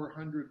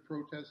 400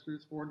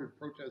 protesters. 400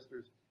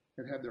 protesters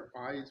had their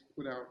eyes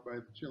put out by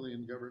the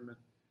Chilean government.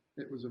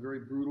 It was a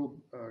very brutal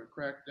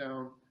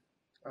crackdown.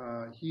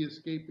 He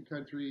escaped the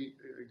country,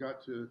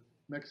 got to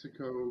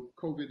Mexico.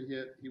 COVID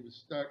hit. He was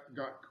stuck,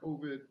 got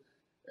COVID,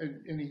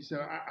 and he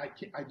said,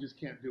 I just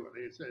can't do it.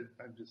 He said,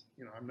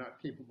 I'm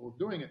not capable of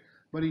doing it.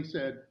 But he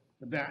said,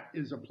 that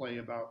is a play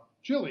about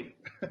Chile,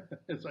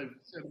 as I've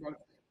said about it.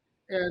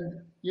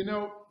 And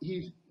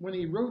when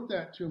he wrote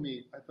that to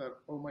me, I thought,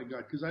 oh my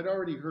God, because I'd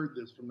already heard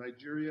this from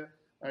Nigeria,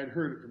 I'd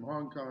heard it from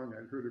Hong Kong,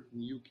 I'd heard it from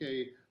the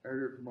UK, I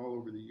heard it from all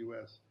over the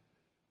US.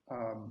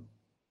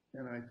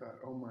 And I thought,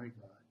 oh my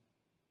God.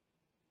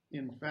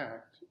 In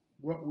fact,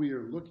 what we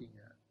are looking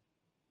at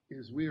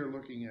is we are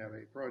looking at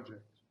a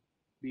project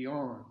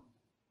beyond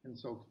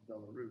Insulted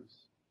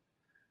Belarus.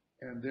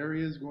 And there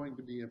is going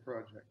to be a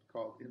project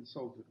called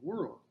Insulted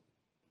World.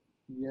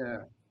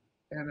 Yeah.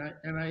 And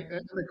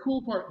the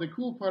cool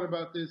part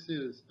about this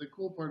is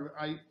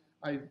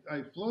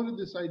I floated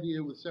this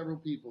idea with several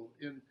people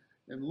in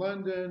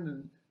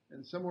London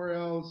and somewhere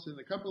else, and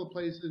a couple of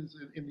places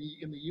in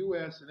the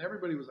U.S. and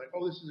everybody was like,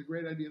 oh, this is a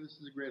great idea, this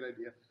is a great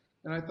idea.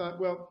 And I thought,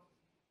 well,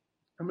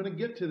 I'm going to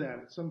get to that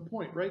at some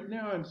point. Right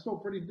now, I'm still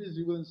pretty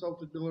busy with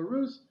Insulted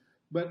Belarus,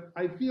 but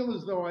I feel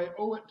as though I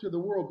owe it to the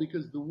world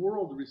because the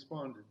world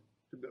responded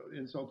to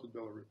Insulted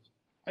Belarus.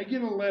 I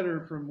get a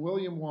letter from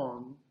William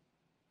Wong,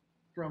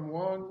 from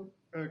Wong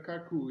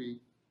Kakui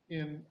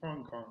in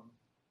Hong Kong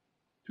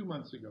 2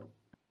 months ago.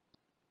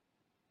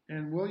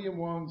 And William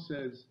Wong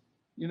says,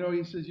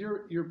 he says,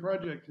 your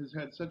project has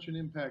had such an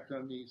impact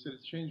on me. He said,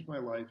 it's changed my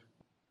life.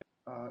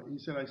 He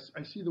said,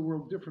 I see the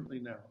world differently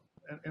now.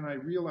 And I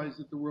realize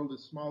that the world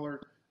is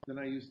smaller than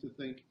I used to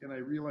think. And I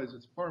realize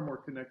it's far more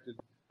connected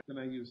than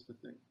I used to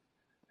think.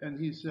 And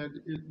he said,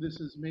 this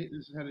has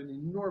had an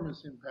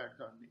enormous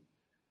impact on me.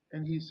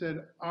 And he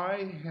said,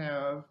 I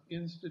have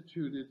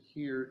instituted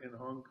here in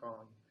Hong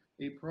Kong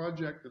a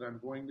project that I'm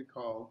going to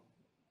call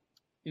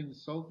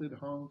Insulted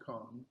Hong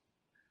Kong.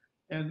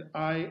 And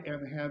I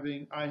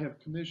have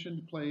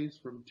commissioned plays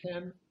from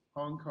 10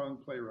 Hong Kong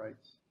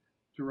playwrights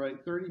to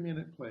write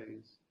 30-minute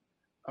plays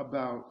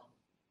about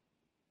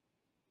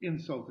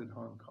Insulted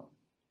Hong Kong.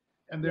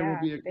 And there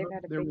will be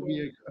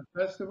a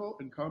festival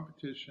and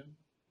competition.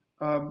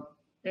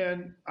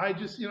 And I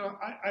just,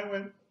 I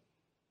went,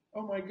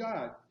 oh my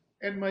God.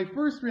 And my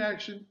first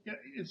reaction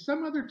is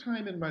some other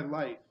time in my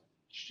life,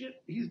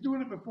 shit, he's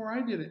doing it before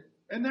I did it.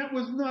 And that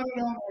was not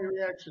at all my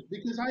reaction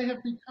because I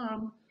have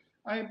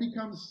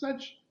become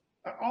such,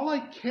 all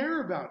I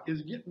care about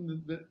is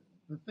getting the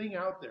thing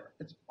out there.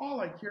 It's all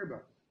I care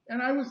about.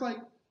 And I was like,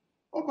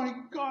 oh my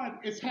God,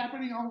 it's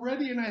happening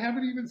already and I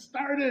haven't even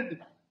started.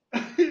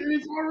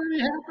 It's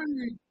already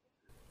happening.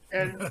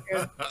 And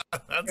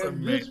That's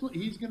and amazing.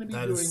 he's going to be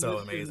That doing is so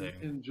this amazing.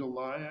 in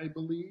July, I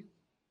believe.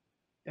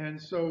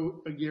 And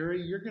so,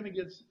 Gary, you're going to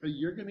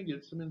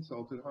get some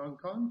Insulted Hong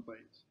Kong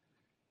plays,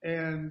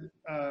 and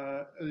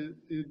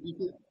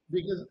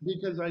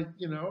because I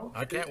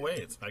can't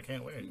wait. I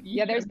can't wait.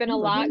 Yeah, there's been a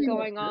lot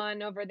going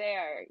on over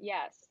there.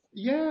 Yes.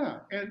 Yeah,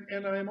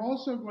 and I'm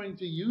also going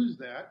to use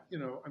that.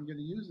 I'm going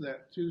to use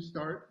that to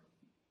start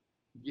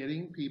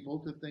getting people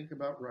to think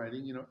about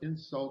writing.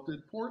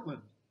 Insulted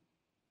Portland.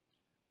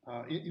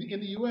 In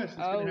the U.S.,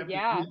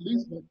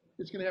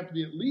 it's going to have to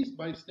be at least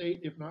by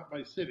state, if not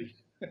by city.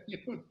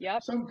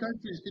 Yep. Some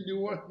countries can do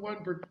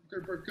one per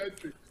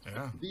country.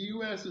 Yeah. The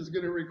U.S. is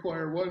going to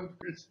require one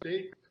per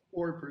state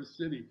or per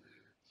city.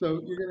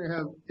 So you're going to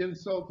have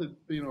Insulted,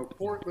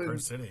 Portland, Per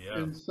city, yeah.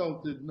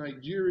 Insulted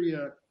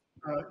Nigeria,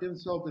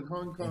 Insulted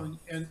Hong Kong,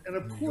 and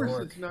of New course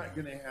York, it's not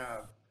going to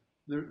have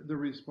the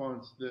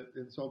response that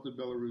Insulted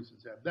Belarus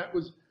has had. That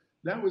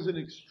was an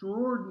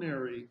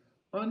extraordinary,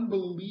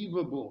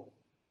 unbelievable,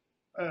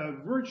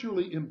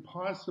 virtually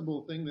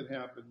impossible thing that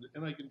happened,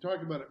 and I can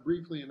talk about it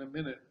briefly in a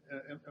minute,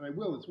 and I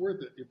will. It's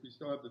worth it if we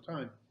still have the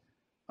time.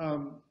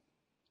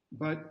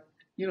 But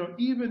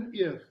even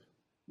if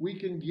we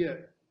can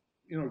get,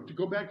 to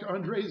go back to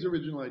Andre's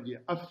original idea,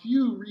 a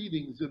few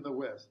readings in the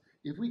West,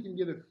 if we can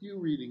get a few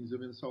readings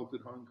of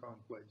Insulted Hong Kong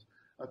plays,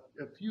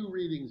 a few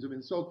readings of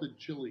Insulted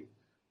Chile,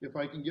 if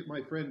I can get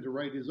my friend to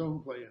write his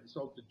own play,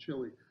 Insulted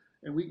Chile,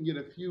 and we can get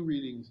a few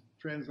readings,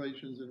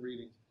 translations and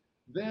readings,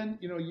 then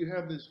you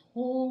have this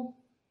whole.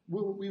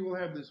 We will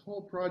have this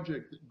whole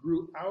project that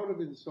grew out of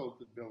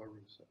Insulted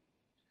Belarus,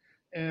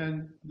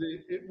 and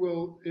it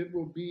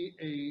will be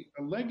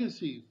a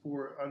legacy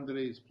for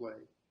Andre's play,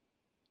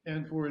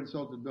 and for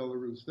Insulted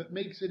Belarus that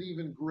makes it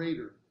even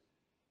greater,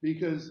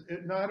 because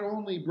it not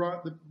only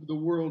brought the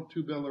world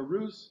to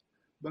Belarus,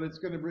 but it's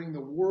going to bring the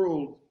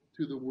world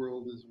to the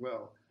world as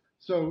well.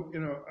 So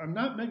I'm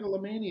not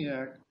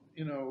megalomaniac,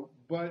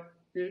 but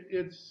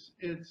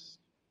it's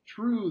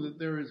true that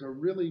there is a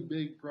really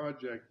big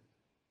project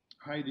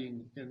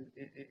hiding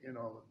in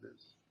all of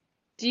this.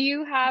 Do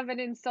you have an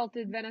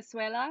Insulted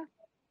Venezuela?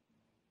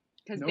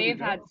 Because No, they've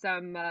we had don't.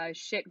 some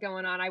shit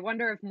going on. I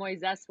wonder if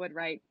Moises would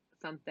write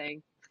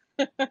something.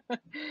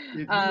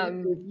 If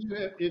Um,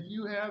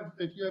 you have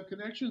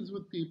connections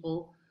with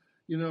people,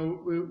 you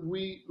know,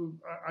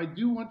 I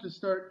do want to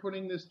start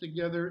putting this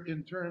together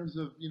in terms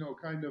of, you know,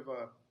 kind of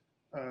a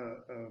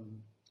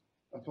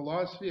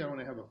philosophy. I want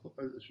to have a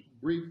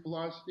brief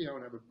philosophy. I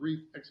want to have a brief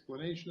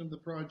explanation of the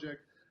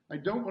project. I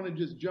don't want to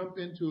just jump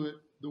into it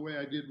the way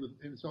I did with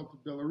Insult to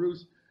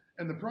Belarus.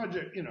 And the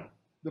project, you know,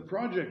 the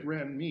project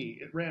ran me.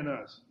 It ran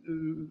us.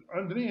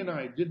 Andre and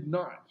I did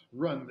not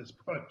run this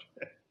project.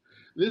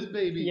 This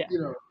baby, yeah. you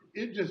know,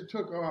 it just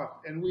took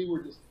off, and we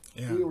were just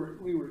Yeah.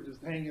 we were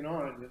just hanging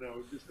on, you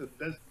know, just the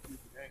best we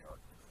could hang on.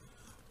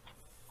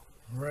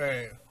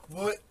 Right.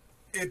 Well,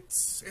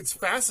 it's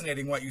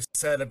fascinating what you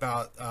said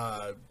about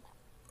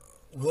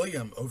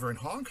William over in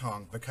Hong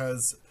Kong,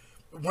 because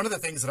one of the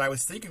things that I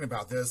was thinking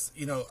about this,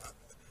 you know,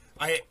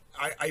 I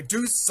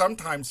do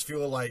sometimes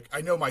feel like,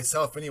 I know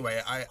myself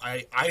anyway,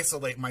 I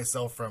isolate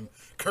myself from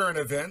current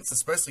events,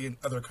 especially in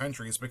other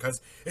countries, because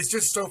it's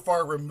just so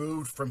far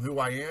removed from who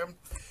I am,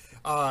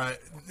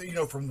 you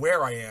know, from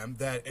where I am,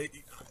 that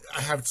I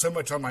have so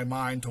much on my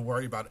mind to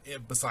worry about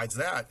besides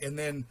that. And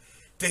then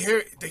to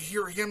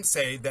hear him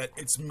say that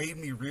it's made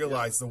me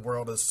realize the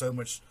world is so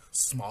much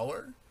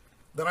smaller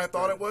than I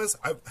thought it was,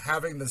 I'm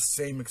having the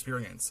same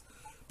experience.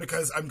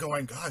 Because I'm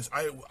going, gosh,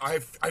 I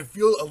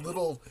feel a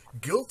little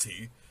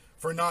guilty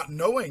for not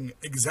knowing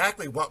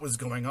exactly what was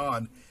going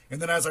on.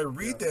 And then as I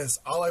read this,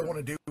 all I want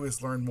to do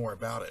is learn more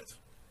about it.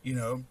 You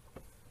know,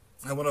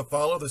 I want to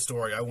follow the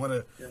story. I want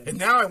to, and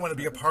now I want to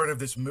be a part of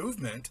this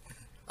movement.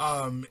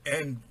 And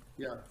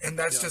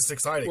that's just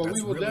exciting. Well,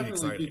 that's we will really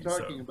definitely exciting, be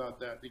talking about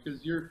that,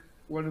 because you're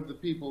one of the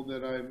people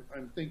that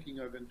I'm thinking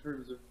of in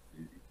terms of,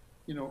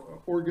 you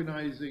know,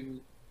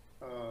 organizing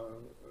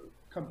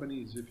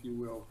companies, if you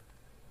will.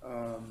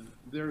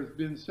 There's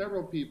been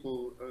several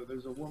people.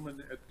 There's a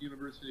woman at the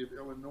University of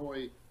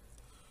Illinois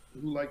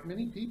who, like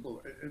many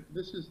people, and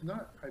this is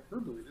not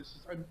hyperbole. This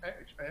is I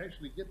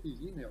actually get these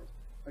emails.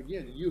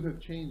 Again, you have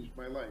changed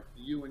my life.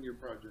 You and your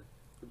project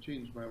have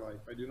changed my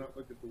life. I do not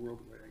look at the world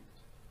the way I used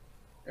to.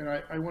 And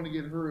I want to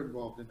get her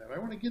involved in that. I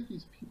want to get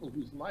these people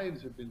whose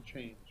lives have been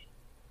changed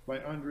by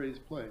Andre's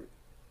play,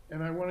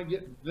 and I want to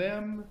get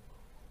them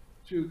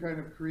to kind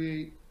of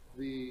create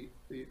the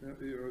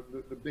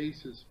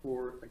basis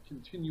for a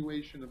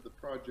continuation of the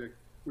project,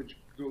 which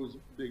goes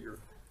bigger.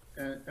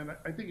 And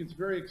I think it's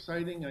very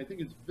exciting. I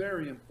think it's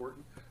very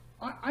important.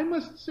 I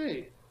must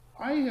say,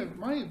 I have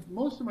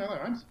most of my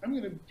life. I'm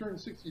going to turn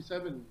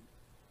 67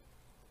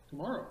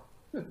 tomorrow.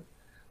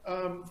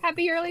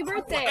 Happy early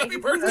birthday. Happy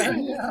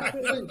birthday.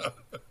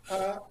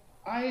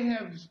 I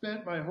have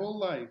spent my whole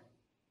life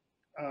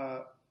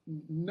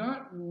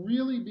not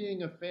really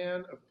being a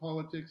fan of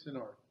politics and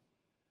art.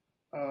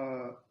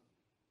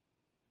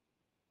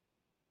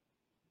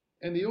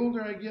 And the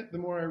older I get, the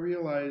more I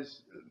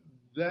realize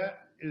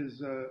that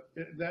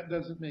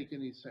doesn't make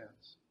any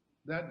sense.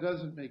 That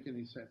doesn't make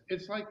any sense.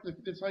 It's like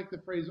the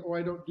phrase, "Oh,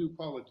 I don't do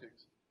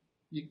politics."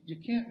 You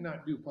can't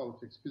not do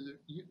politics, because if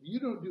you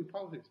don't do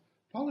politics,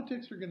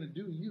 politics are going to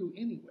do you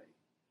anyway.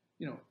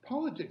 You know,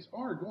 politics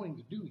are going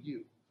to do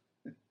you.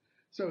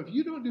 So if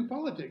you don't do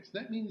politics,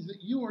 that means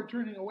that you are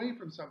turning away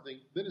from something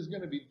that is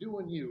going to be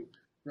doing you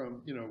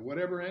from, you know,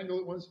 whatever angle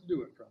it wants to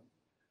do it from.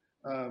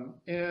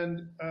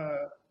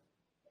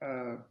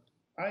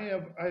 I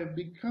have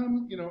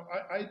become, you know,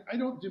 I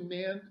don't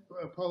demand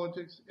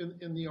politics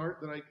in the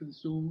art that I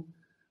consume.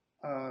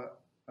 I'm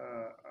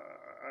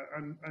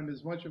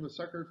as much of a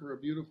sucker for a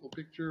beautiful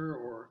picture,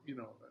 or, you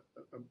know,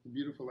 a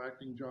beautiful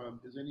acting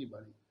job as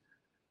anybody.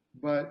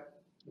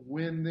 But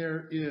when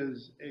there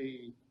is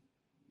a,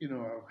 you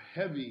know, a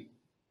heavy,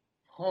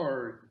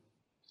 hard,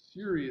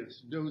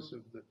 serious dose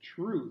of the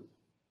truth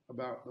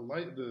about the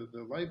life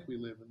we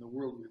live and the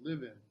world we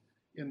live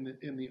in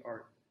the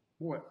art,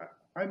 boy,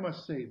 I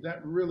must say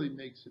that really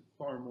makes it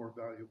far more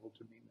valuable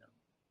to me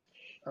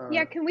now.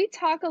 Yeah, can we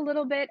talk a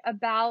little bit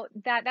about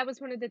that? That was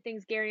one of the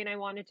things Gary and I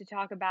wanted to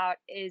talk about,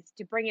 is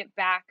to bring it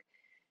back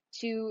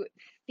to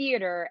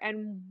theater,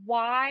 and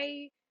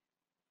why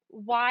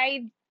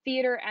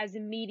theater as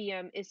a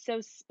medium is so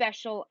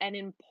special and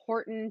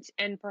important,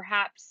 and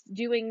perhaps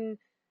doing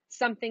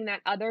something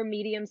that other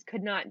mediums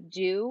could not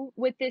do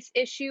with this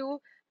issue.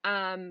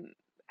 Um,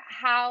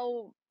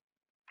 how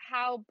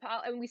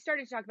and we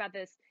started to talk about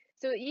this.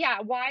 So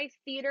yeah, why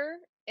theater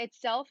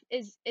itself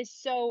is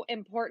so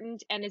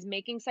important and is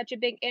making such a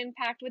big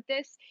impact with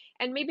this,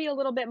 and maybe a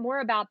little bit more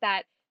about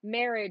that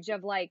marriage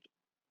of like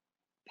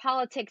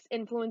politics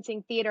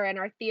influencing theater, and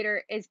our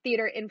theater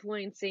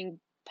influencing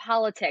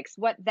politics,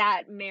 what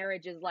that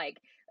marriage is like.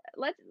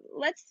 Let's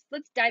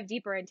dive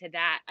deeper into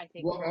that, I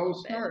think, Well, for a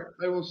little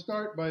bit. I will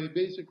start by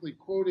basically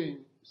quoting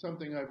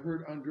something I've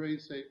heard Andre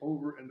say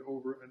over and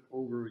over and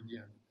over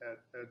again at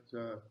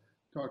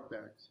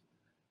talkbacks,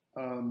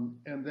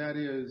 and that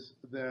is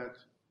that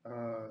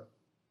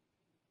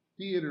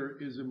theater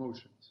is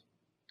emotions.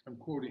 I'm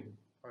quoting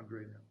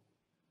Andre now.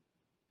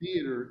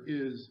 Theater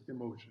is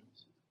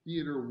emotions.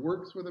 Theater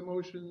works with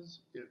emotions.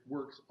 It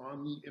works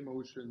on the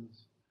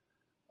emotions.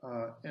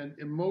 And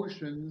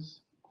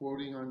emotions,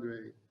 quoting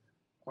Andre,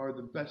 are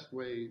the best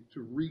way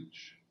to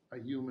reach a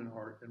human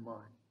heart and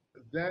mind.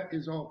 That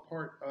is all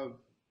part of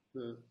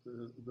the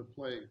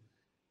play.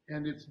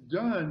 And it's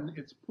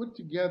put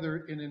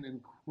together in an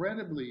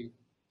incredibly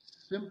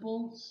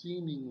simple,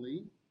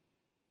 seemingly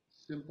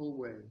simple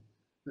way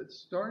that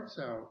starts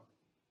out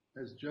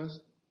as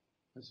just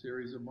a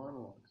series of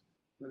monologues.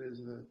 But as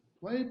the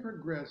play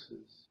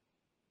progresses,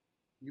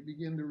 you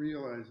begin to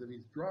realize that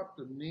he's dropped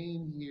a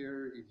name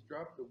here, he's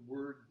dropped a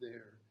word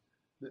there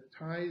that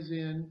ties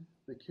in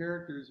the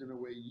characters in a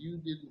way you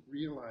didn't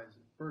realize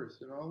at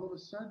first. And all of a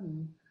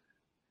sudden,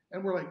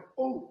 and we're like,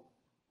 oh,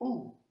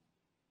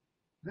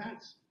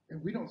 that's,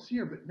 and we don't see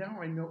her, but now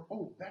I know,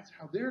 oh, that's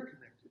how they're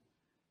connected.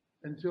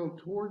 Until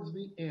towards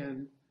the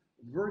end,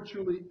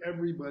 virtually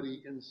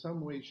everybody in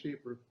some way,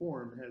 shape, or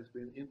form has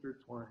been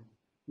intertwined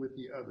with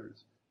the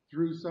others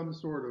through some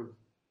sort of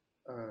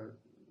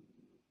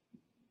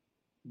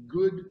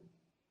good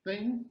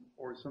thing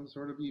or some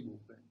sort of evil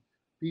thing.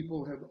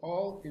 People have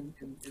all, in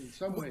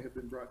some way, have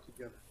been brought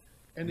together.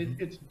 And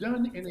it's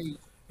done in a...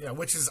 Yeah,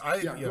 which is...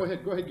 Go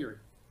ahead, Gary.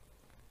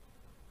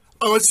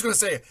 I was just going to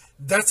say,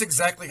 that's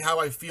exactly how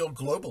I feel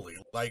globally.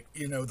 Like,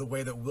 the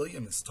way that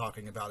William is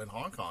talking about in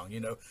Hong Kong,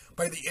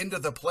 by the end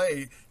of the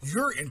play,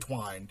 you're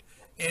entwined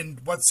in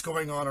what's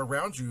going on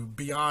around you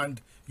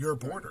beyond your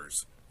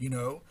borders,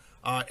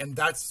 and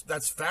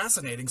that's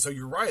fascinating. So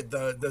you're right.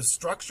 The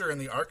structure and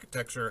the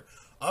architecture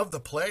of the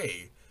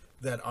play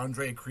that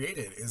Andre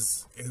created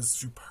is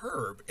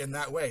superb in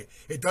that way.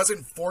 It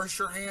doesn't force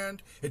your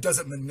hand. It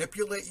doesn't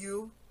manipulate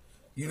you,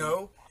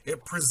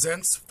 it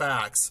presents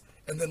facts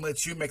and then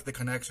lets you make the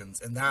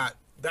connections. And that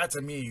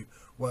to me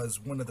was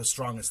one of the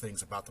strongest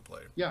things about the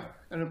play. Yeah,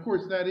 and of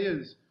course that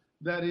is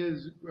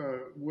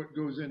what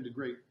goes into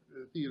great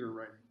theater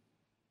writing,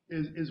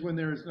 is when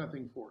there is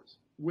nothing forced.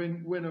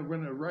 When a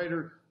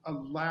writer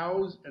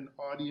allows an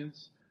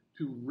audience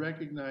to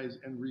recognize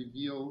and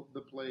reveal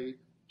the play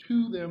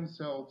to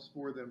themselves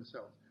for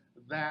themselves.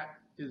 That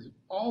is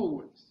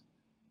always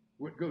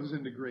what goes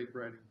into great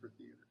writing for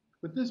theater.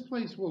 But this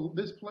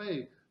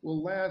play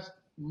will last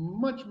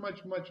much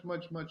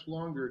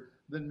longer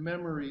than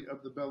memory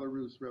of the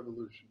Belarus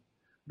Revolution,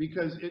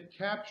 because it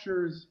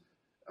captures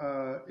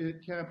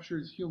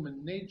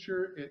human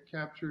nature. It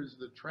captures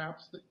the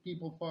traps that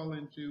people fall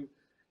into.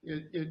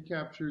 It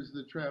captures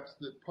the traps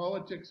that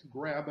politics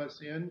grab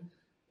us in,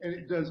 and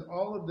it does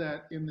all of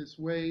that in this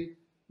way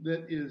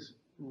that is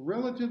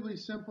relatively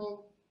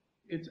simple.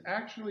 It's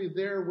actually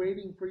there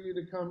waiting for you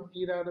to come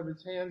eat out of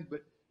its hands,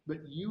 but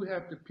you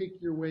have to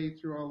pick your way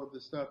through all of the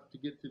stuff to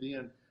get to the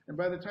end. And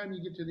by the time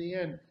you get to the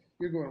end,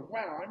 you're going,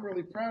 wow, I'm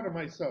really proud of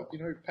myself.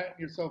 You're patting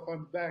yourself on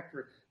the back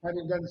for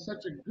having done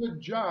such a good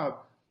job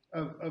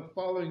of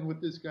following what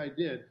this guy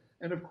did.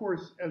 And of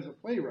course, as a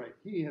playwright,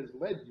 he has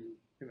led you,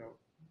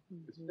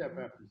 step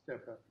after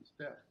step after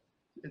step.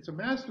 It's a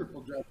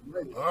masterful job of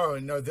writing. Oh,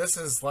 no, this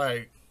is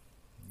like,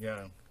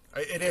 yeah.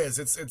 It is.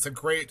 It's a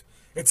great.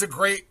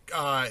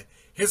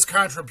 His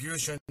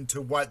contribution to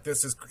what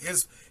this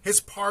is. His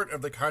part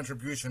of the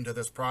contribution to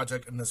this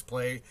project and this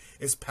play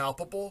is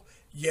palpable,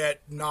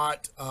 yet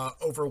not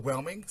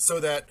overwhelming. So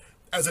that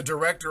as a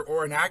director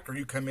or an actor,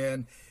 you come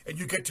in and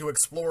you get to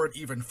explore it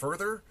even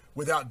further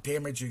without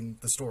damaging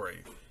the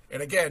story.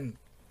 And again,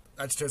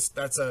 that's just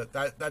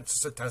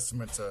a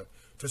testament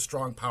to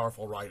strong,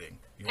 powerful writing.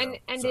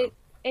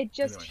 It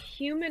just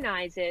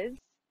humanizes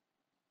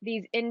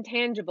these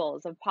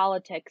intangibles of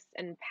politics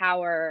and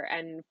power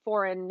and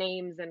foreign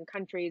names and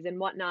countries and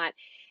whatnot.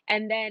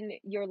 And then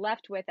you're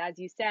left with, as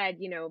you said,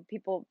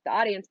 people, the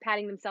audience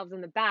patting themselves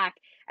on the back,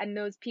 and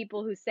those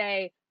people who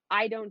say,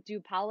 I don't do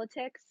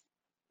politics.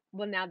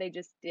 Well, now they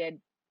just did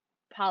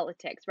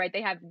politics, right?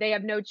 They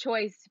have no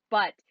choice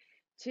but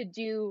to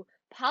do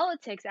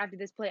politics after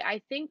this play.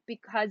 I think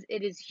because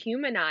it is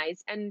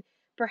humanized, and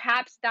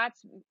perhaps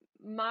that's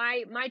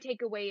my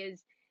takeaway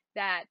is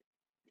that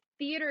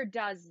theater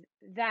does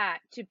that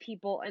to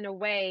people in a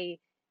way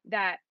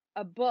that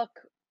a book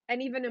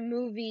and even a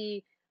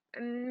movie,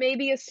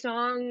 maybe a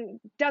song,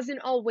 doesn't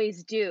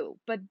always do.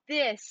 But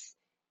this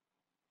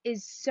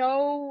is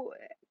so,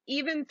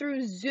 even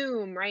through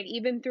Zoom, right?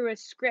 Even through a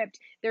script,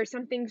 there's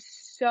something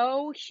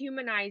so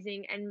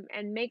humanizing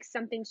and makes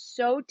something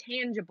so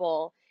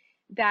tangible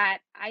that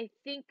I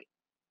think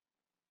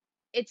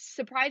it's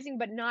surprising,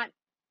 but not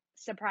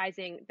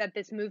surprising, that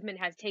this movement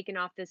has taken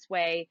off this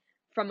way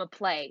from a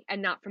play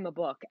and not from a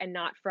book and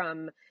not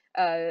from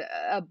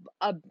right.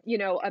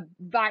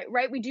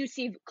 We do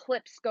see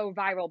clips go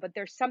viral, but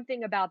there's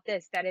something about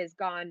this that has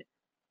gone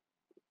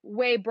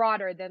way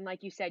broader than,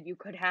 like you said,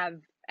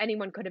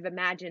 anyone could have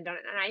imagined. And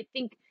I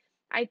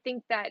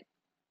think that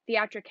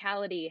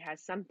theatricality has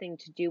something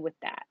to do with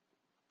that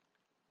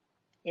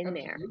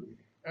there.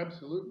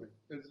 Absolutely.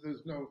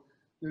 There's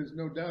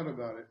no doubt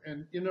about it.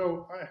 And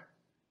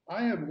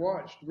I have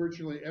watched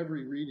virtually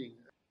every reading,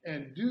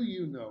 and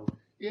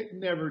it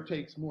never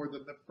takes more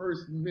than the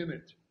first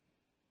minute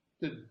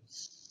to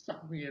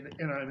suck me in,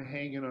 and I'm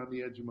hanging on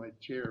the edge of my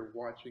chair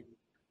watching,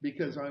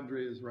 because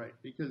Andre is right,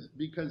 because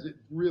it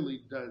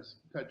really does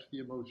touch the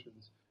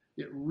emotions.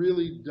 It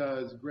really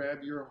does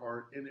grab your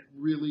heart, and it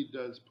really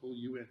does pull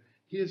you in.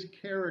 His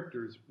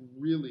characters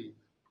really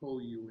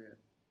pull you in.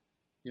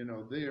 You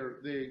know,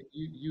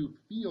 you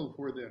feel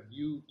for them.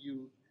 You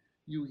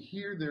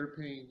hear their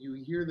pain. You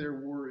hear their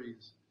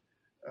worries.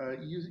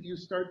 You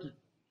start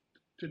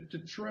to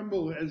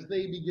tremble as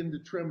they begin to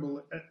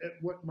tremble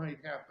at what might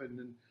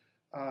happen.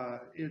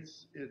 And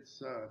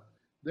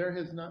there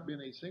has not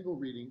been a single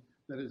reading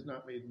that has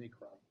not made me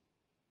cry.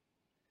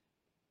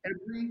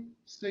 Every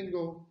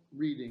single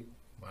reading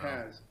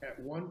has, at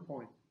one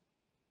point,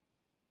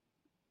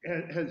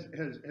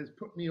 has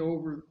put me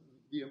over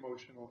the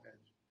emotional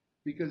edge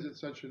because it's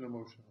such an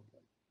emotional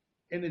place,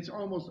 and it's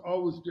almost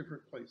always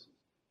different places.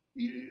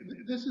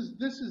 This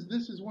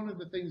is one of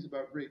the things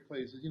about great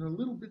plays. You know,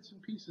 little bits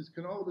and pieces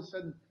can all of a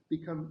sudden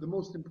become the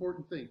most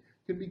important thing.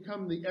 Can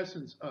become the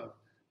essence of.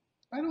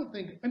 I don't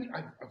think. I mean,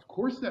 of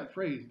course, that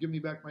phrase "Give me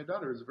back my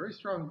daughter" is a very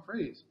strong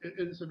phrase.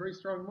 It's a very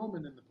strong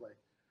moment in the play.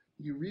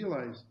 You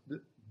realize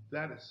that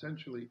that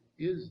essentially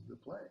is the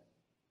play.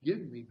 Give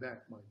me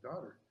back my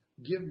daughter.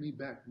 Give me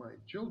back my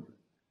children.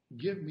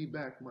 Give me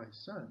back my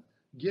son.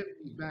 Give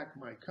me back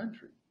my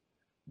country.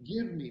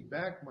 Give me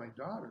back my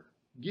daughter.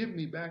 Give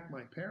me back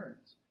my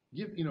parents.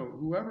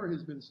 Whoever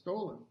has been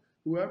stolen,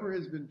 whoever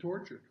has been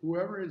tortured,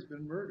 whoever has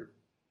been murdered,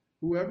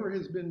 whoever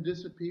has been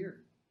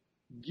disappeared.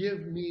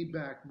 Give me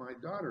back my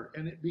daughter.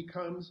 And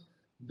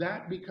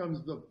that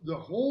becomes the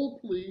whole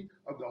plea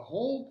of the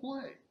whole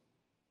play.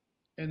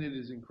 And it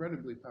is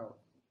incredibly powerful.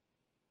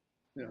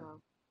 Yeah.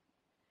 Wow.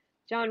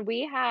 John,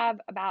 we have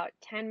about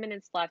 10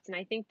 minutes left, and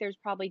I think there's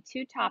probably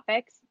two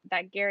topics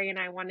that Gary and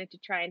I wanted to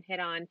try and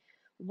hit on.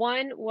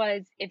 One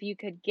was if you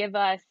could give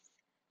us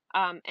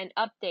an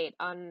update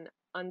on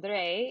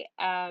Andre.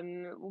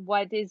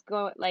 What is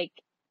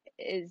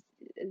is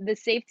the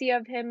safety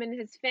of him and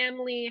his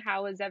family?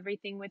 How is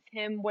everything with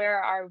him? Where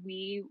are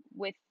we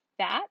with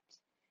that?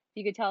 If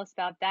you could tell us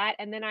about that.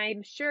 And then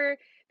I'm sure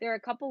there are a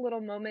couple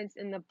little moments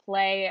in the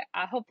play.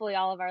 Hopefully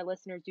all of our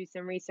listeners do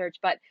some research,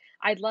 but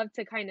I'd love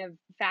to kind of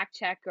fact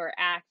check or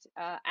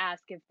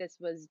ask if this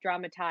was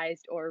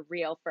dramatized or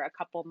real for a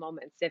couple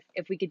moments.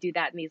 If we could do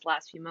that in these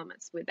last few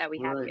moments that we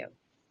have you.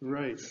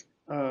 Right.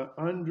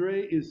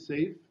 Andre is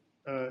safe.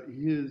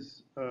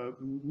 His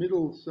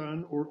middle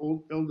son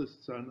or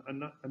eldest son,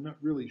 I'm not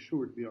really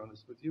sure, to be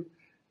honest with you.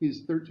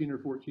 He's 13 or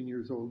 14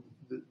 years old.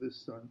 This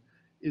son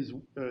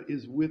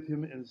is with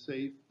him and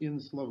safe in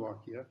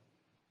Slovakia.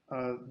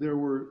 There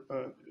were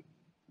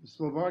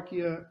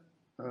Slovakian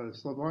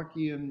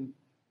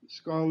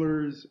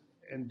scholars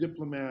and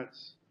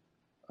diplomats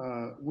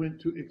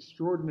went to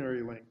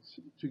extraordinary lengths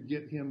to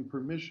get him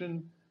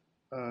permission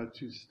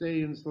to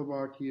stay in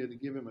Slovakia, to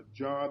give him a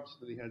job so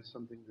that he had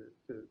something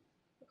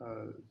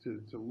to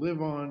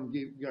live on,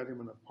 got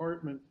him an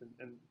apartment,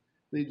 and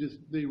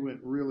they went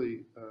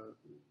really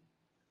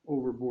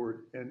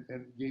overboard and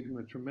gave him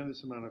a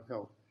tremendous amount of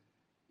help.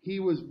 He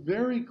was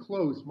very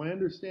close. My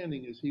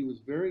understanding is he was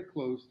very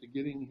close to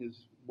getting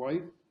his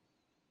wife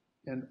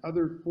and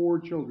other 4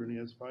 children. He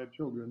has 5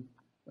 children.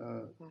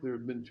 There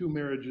have been 2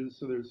 marriages,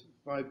 so there's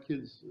 5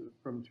 kids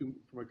from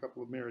a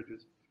couple of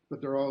marriages, but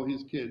they're all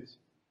his kids.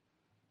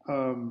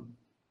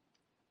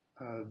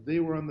 They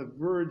were on the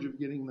verge of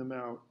getting them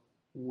out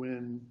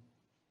when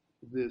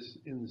this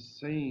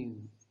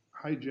insane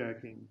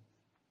hijacking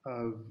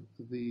of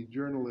the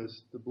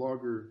journalist, the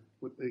blogger,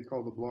 what they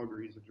call the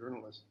blogger, he's a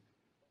journalist,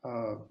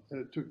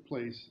 took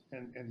place,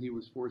 and he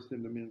was forced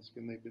into Minsk,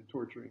 and they've been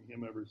torturing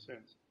him ever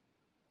since.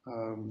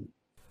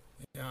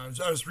 Yeah,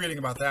 I was reading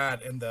about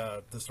that and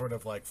the sort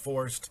of like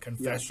forced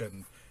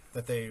confession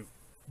that they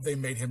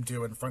made him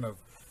do in front of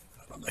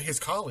his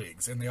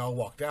colleagues, and they all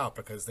walked out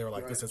because they were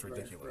like, "This is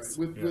ridiculous."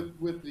 Right.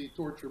 With the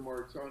torture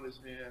marks on his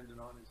hand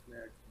and on his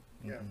neck.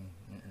 Yeah.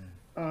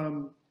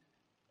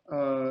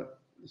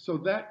 So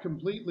that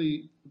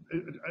completely,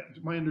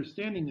 my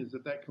understanding is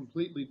that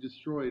completely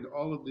destroyed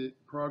all of the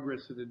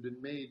progress that had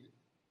been made.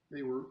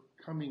 They were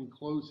coming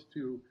close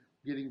to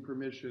getting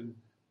permission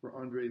for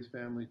Andre's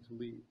family to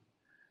leave.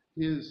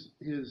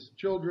 His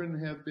children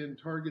have been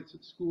targets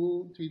at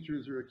school.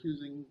 Teachers are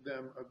accusing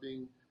them of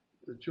being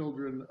the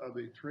children of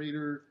a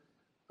traitor.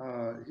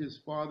 His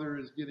father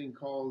is getting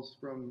calls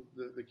from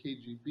the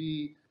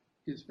KGB.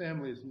 His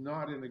family is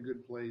not in a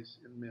good place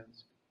in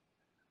Minsk.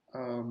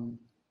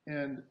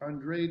 And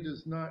Andre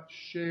does not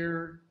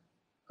share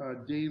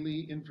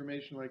daily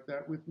information like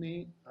that with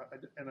me,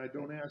 and I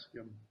don't ask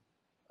him.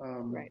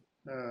 Right.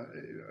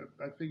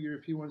 I figure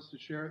if he wants to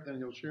share it, then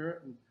he'll share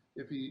it, and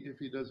if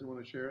he doesn't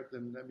want to share it,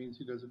 then that means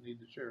he doesn't need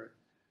to share it.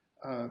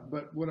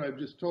 But what I've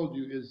just told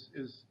you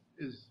is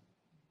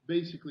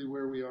basically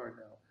where we are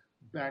now,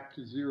 back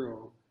to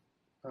zero,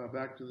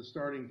 back to the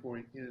starting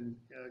point in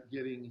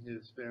getting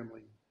his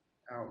family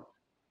out,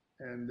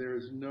 and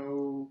there's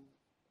no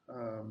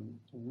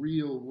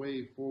real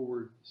way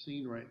forward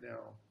seen right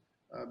now,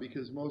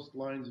 because most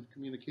lines of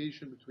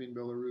communication between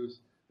Belarus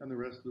and the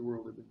rest of the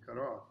world have been cut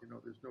off. You know,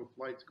 there's no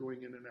flights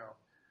going in and out.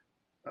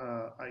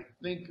 I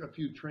think a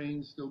few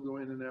trains still go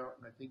in and out,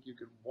 and I think you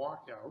can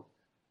walk out.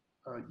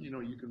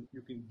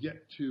 you can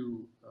get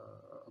to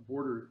a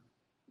border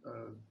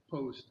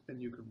post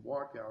and you can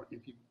walk out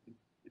if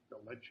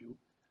they'll let you.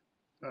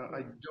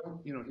 I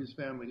don't, his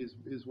family,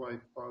 his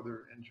wife,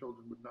 father, and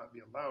children would not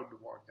be allowed to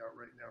walk out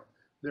right now.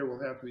 There will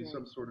have to be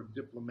some sort of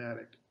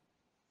diplomatic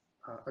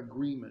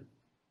agreement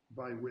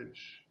by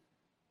which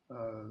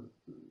the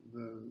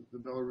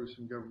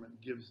Belarusian government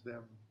gives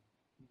them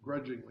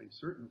grudgingly,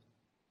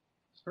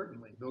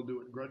 certainly they'll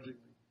do it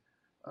grudgingly,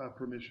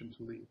 permission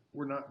to leave.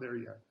 We're not there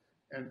yet,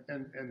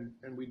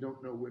 and we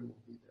don't know when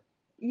we'll be there.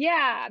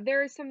 Yeah,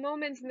 there are some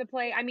moments in the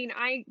play. I mean,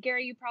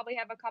 Gary, you probably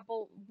have a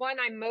couple.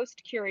 One I'm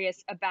most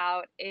curious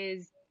about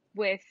is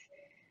with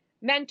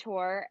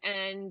Mentor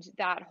and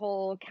that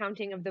whole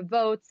counting of the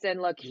votes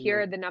and look,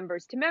 here are the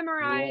numbers to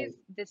memorize.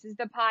 This is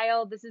the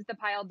pile. This is the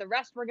pile. The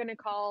rest we're going to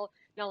call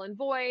null and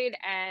void.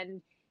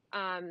 And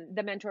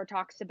the Mentor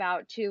talks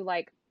about too,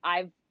 like,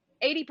 I've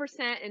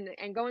 80%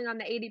 and going on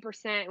the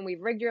 80%, and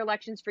we've rigged your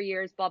elections for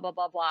years, blah, blah,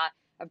 blah, blah.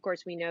 Of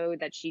course, we know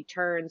that she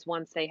turns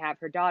once they have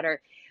her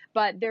daughter.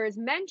 But there is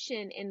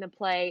mention in the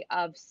play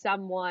of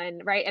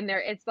someone, right? And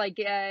it's like,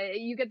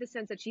 you get the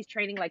sense that she's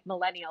training like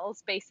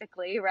millennials,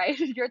 basically, right?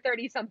 You're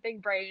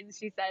 30-something brains,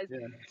 she says.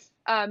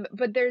 Yeah.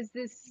 But there's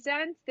this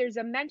sense, there's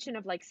a mention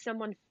of like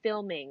someone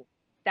filming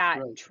that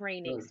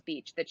training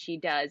speech that she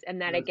does,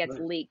 and that it gets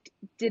leaked.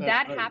 Did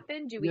that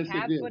happen? Do we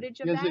have footage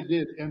of that? Yes, it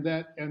did. And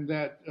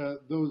that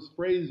those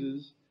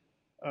phrases,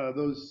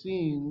 those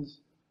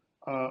scenes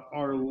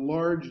are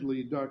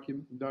largely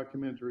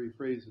documentary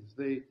phrases.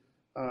 They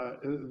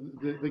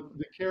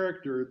the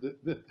character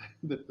that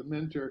the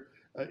Mentor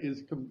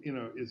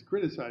is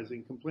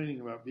criticizing, complaining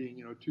about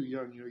being too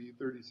young, you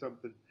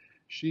 30-something.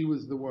 She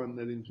was the one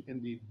that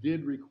indeed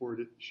did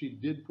record it. She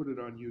did put it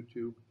on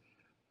YouTube,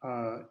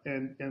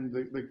 and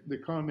the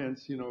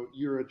comments,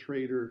 you're a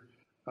traitor,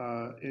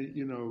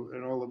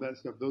 and all of that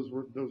stuff. Those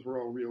were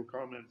all real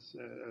comments.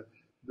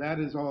 That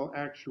is all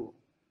actual.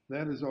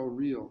 That is all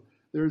real.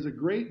 There's a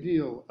great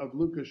deal of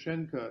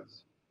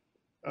Lukashenko's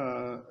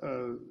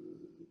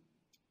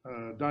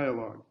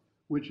dialogue,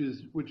 which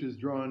is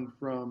drawn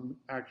from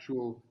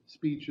actual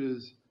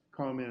speeches,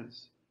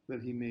 comments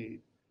that he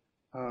made.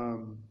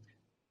 And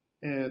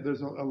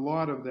there's a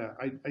lot of that.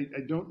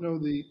 I don't know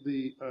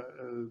the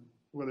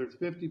whether it's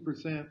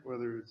 50%,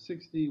 whether it's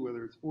 60,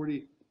 whether it's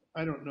 40.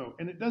 I don't know,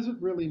 and it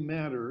doesn't really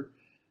matter,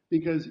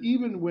 because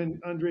even when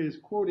Andrei is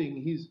quoting,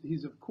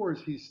 he's of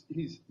course he's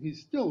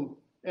still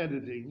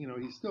editing.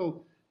 He's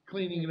still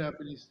cleaning it up,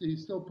 and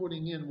he's still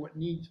putting in what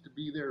needs to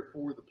be there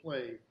for the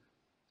play.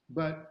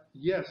 But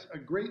yes, a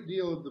great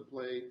deal of the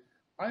play.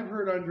 I've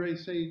heard Andrei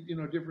say,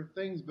 different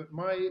things, but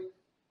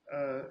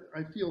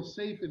I feel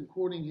safe in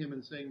quoting him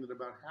and saying that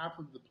about half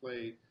of the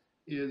play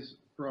is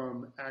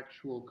from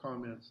actual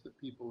comments that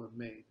people have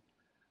made.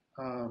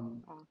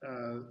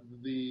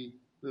 The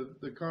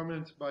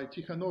comments by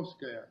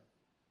Tikhanovskaya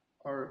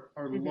are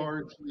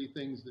largely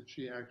things that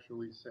she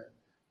actually said.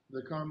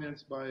 The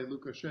comments by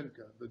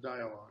Lukashenko, the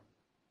dialogue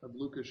of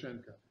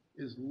Lukashenko,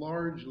 is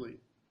largely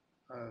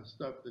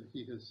stuff that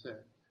he has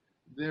said.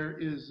 There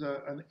is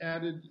an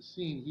added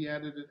scene. He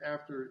added it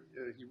after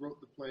he wrote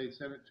the play,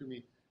 sent it to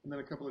me, and then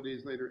a couple of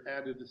days later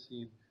added a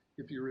scene,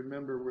 if you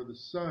remember, where the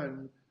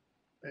son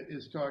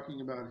is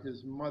talking about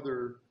his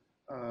mother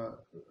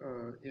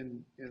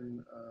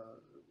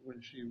when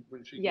she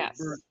gave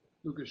birth.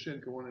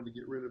 Lukashenko wanted to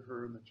get rid of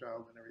her and the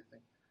child and everything.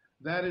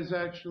 That is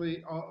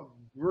actually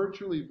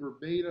virtually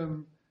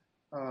verbatim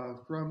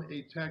from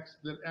a text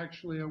that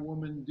actually a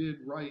woman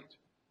did write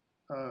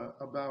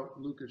about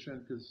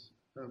Lukashenko's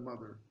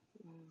mother,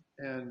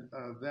 and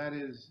that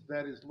is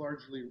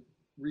largely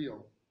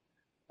real.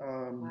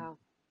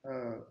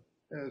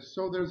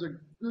 So there's a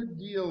good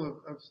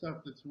deal of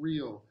stuff that's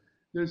real.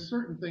 There's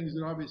certain things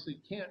that obviously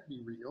can't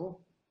be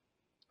real,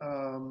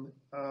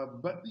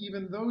 but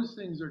even those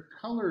things are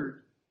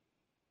colored.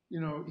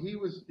 He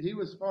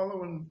was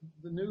following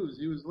the news.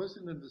 He was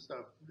listening to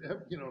stuff,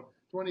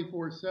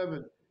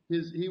 24/7.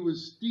 He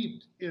was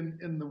steeped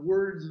in the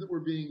words that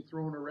were being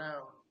thrown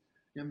around,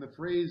 in the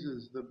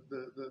phrases,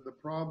 the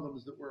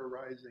problems that were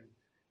arising,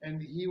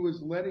 and he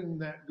was letting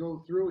that go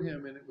through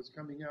him, and it was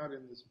coming out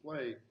in this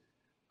play.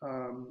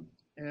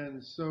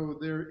 And so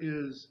there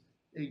is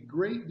a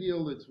great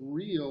deal that's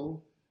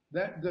real.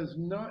 That does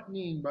not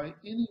mean by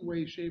any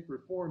way, shape, or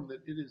form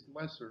that it is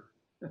lesser.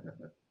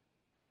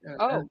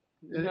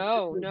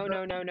 No.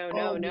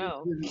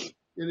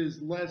 It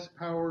is less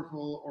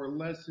powerful or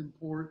less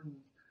important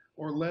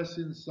or less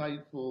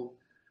insightful,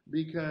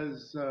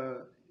 because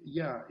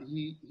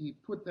he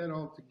put that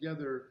all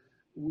together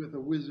with a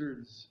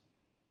wizard's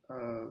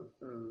a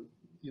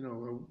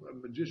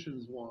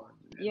magician's wand.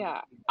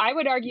 Yeah, I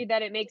would argue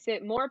that it makes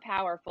it more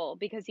powerful,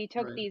 because he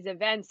took these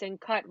events and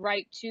cut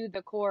right to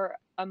the core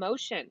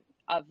emotion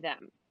of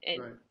them.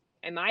 In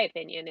my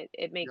opinion,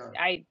 it makes,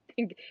 I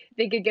think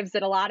it gives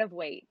it a lot of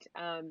weight.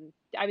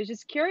 I was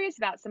just curious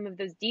about some of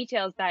those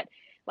details that,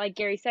 like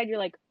Gary said, you're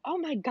like, oh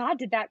my God,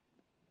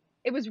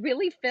 it was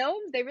really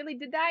filmed? They really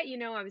did that?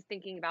 I was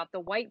thinking about the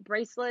white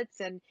bracelets,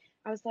 and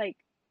I was like,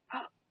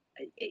 oh,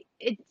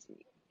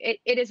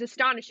 it is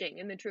astonishing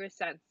in the truest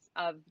sense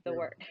of the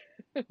word.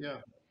 Yeah.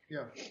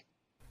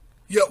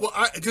 Yeah, well,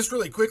 just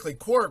really quickly,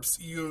 Corpse,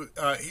 he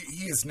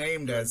is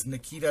named as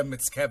Nikita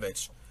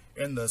Mickiewicz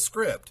in the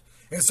script.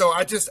 And so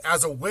I just,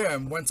 as a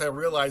whim, once I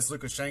realized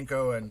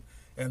Lukashenko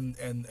and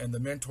the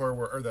mentor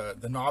were, or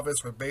the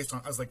novice were based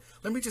on, I was like,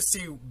 let me just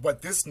see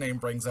what this name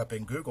brings up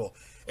in Google.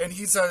 And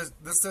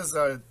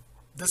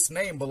this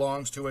name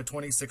belongs to a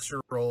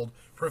 26-year-old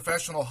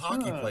professional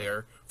hockey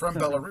player from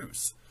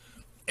Belarus.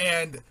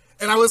 And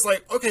I was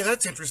like, okay,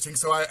 that's interesting.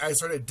 So I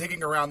started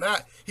digging around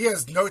that. He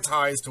has no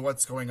ties to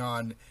what's going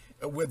on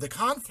with the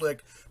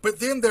conflict. But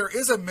then there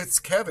is a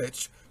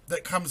Mickiewicz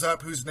that comes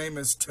up whose name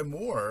is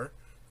Timur,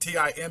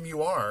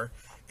 Timur,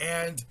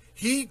 and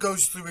he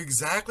goes through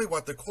exactly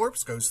what the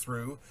Corpse goes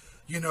through,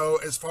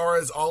 as far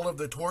as all of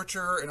the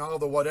torture and all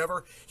the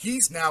whatever.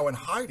 He's now in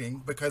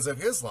hiding because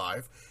of his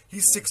life.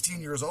 He's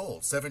 16 years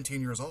old, 17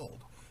 years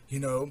old,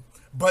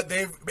 but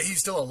he's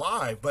still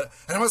alive.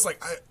 And I was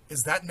like,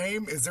 is that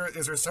name? Is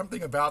there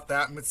something about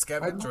that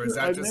Mickiewicz, or is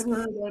that just? I've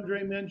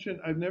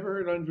never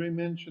heard Andre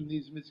mention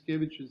these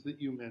Mickiewiczes that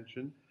you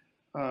mentioned.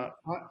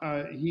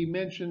 He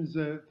mentions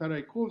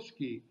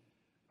Taraikovsky.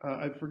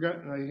 I've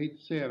forgotten. I hate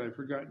to say it. I've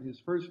forgotten his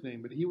first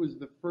name, but he was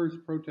the first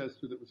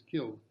protester that was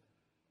killed.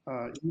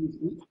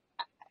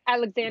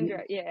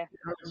 Alexandra, yeah.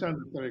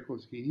 Alexander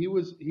Taraikovsky. He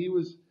was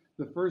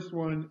the first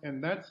one,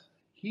 and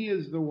he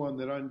is the one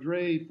that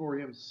Andre for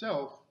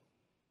himself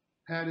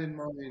had in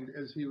mind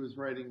as he was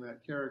writing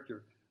that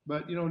character.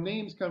 But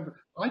names come from.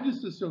 I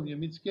just assume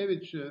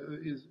Mickiewicz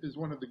is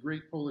one of the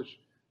great Polish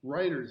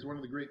writers, one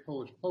of the great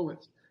Polish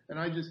poets, and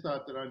I just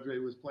thought that Andre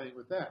was playing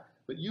with that.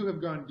 But you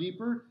have gone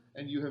deeper,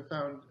 and you have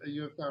found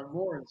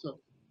more, and so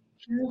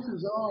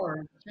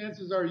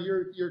chances are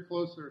you're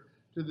closer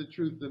to the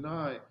truth than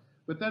I.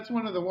 But that's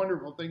one of the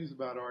wonderful things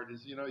about art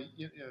is you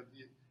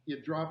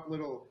drop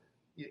little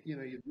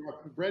you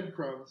drop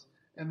breadcrumbs,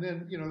 and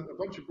then a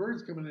bunch of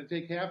birds come in and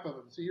take half of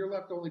them, so you're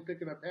left only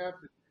picking up half.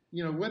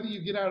 Whether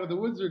you get out of the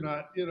woods or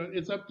not,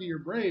 it's up to your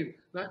brave,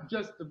 not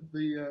just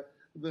the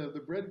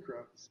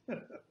breadcrumbs.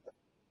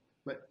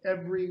 But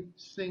every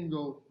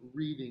single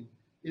reading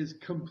is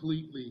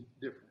completely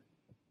different.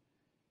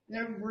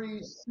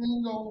 Every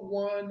single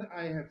one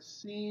I have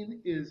seen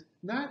is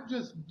not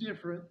just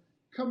different,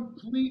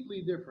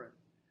 completely different.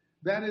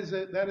 That is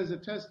a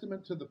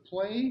testament to the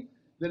play,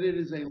 that it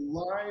is a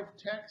live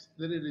text,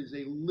 that it is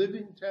a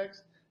living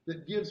text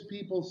that gives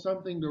people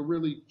something to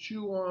really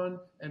chew on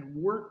and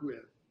work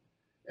with.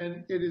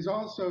 And it is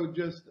also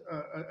just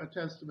a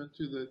testament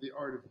to the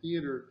art of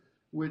theater,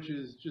 which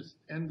is just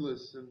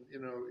endless, and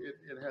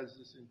it has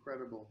this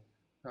incredible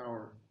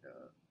power.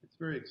 It's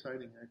very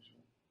exciting, actually.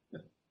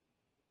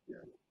 Yeah.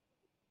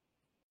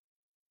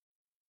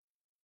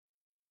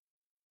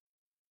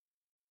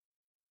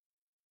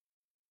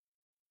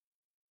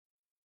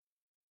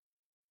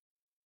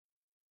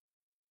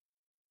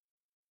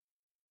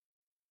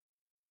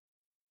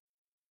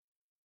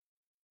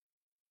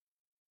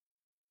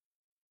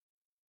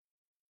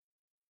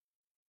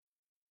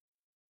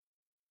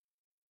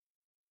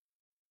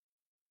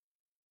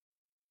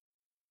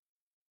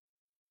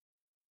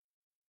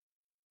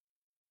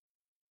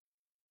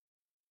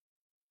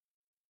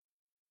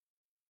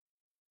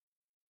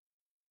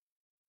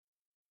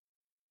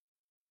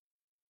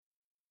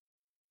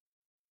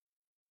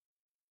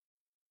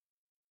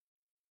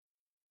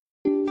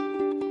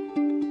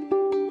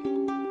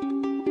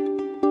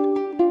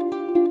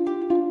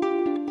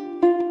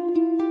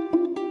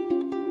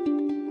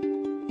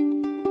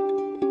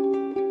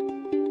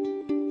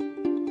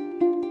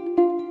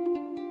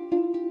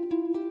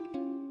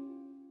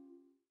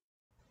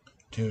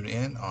 Tune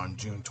in on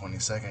June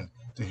 22nd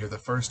to hear the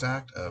first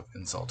act of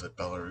Insulted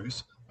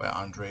Belarus by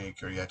Andrei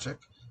Kuryachik,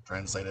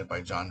 translated by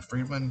John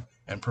Friedman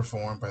and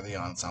performed by the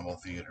Ensemble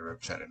Theater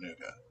of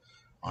Chattanooga.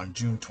 On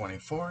June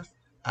 24th,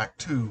 Act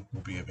 2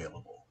 will be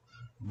available.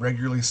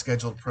 Regularly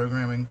scheduled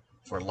programming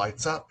for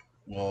Lights Up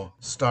will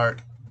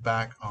start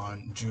back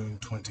on June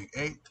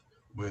 28th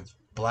with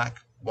Black,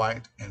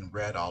 White, and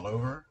Red All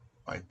Over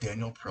by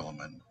Daniel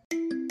Perlman.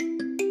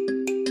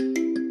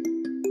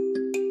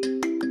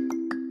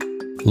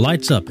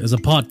 Lights Up is a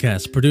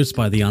podcast produced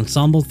by the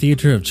Ensemble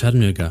Theater of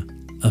Chattanooga,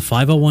 a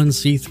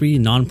 501c3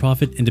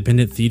 nonprofit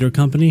independent theater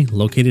company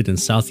located in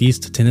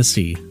Southeast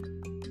Tennessee.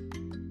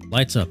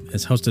 Lights Up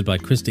is hosted by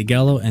Christy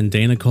Gallo and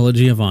Dana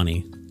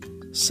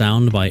Colagiovanni.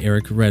 Sound by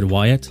Eric Red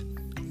Wyatt.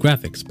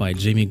 Graphics by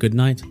Jamie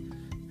Goodnight.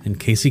 And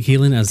Casey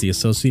Keelan as the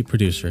associate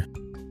producer.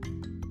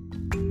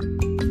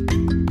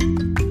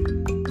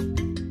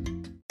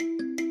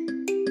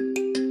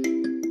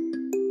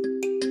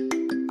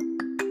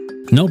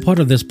 No part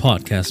of this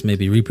podcast may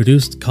be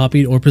reproduced,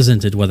 copied, or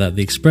presented without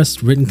the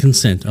express written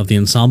consent of the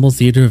Ensemble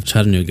Theater of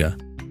Chattanooga.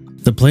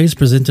 The plays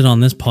presented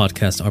on this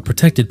podcast are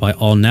protected by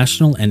all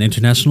national and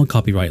international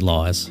copyright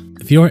laws.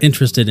 If you are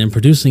interested in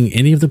producing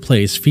any of the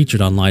plays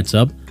featured on Lights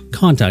Up,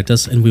 contact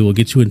us and we will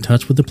get you in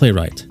touch with the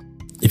playwright.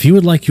 If you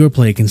would like your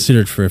play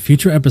considered for a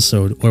future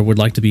episode or would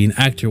like to be an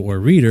actor or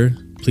reader,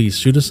 please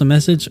shoot us a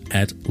message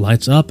at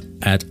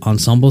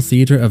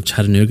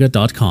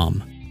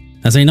lightsup@ensembletheaterofchattanooga.com.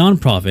 As a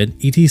nonprofit,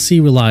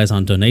 ETC relies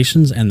on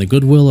donations and the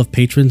goodwill of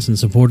patrons and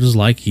supporters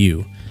like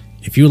you.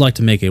 If you would like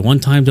to make a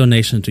one-time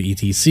donation to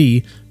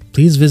ETC,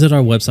 please visit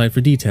our website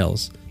for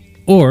details.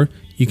 Or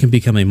you can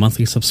become a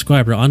monthly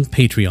subscriber on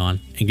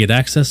Patreon and get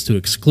access to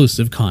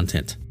exclusive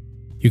content.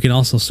 You can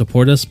also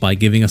support us by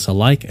giving us a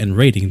like and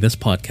rating this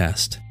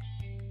podcast.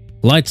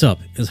 Lights Up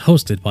is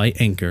hosted by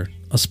Anchor,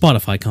 a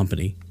Spotify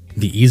company,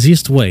 the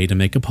easiest way to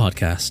make a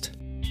podcast.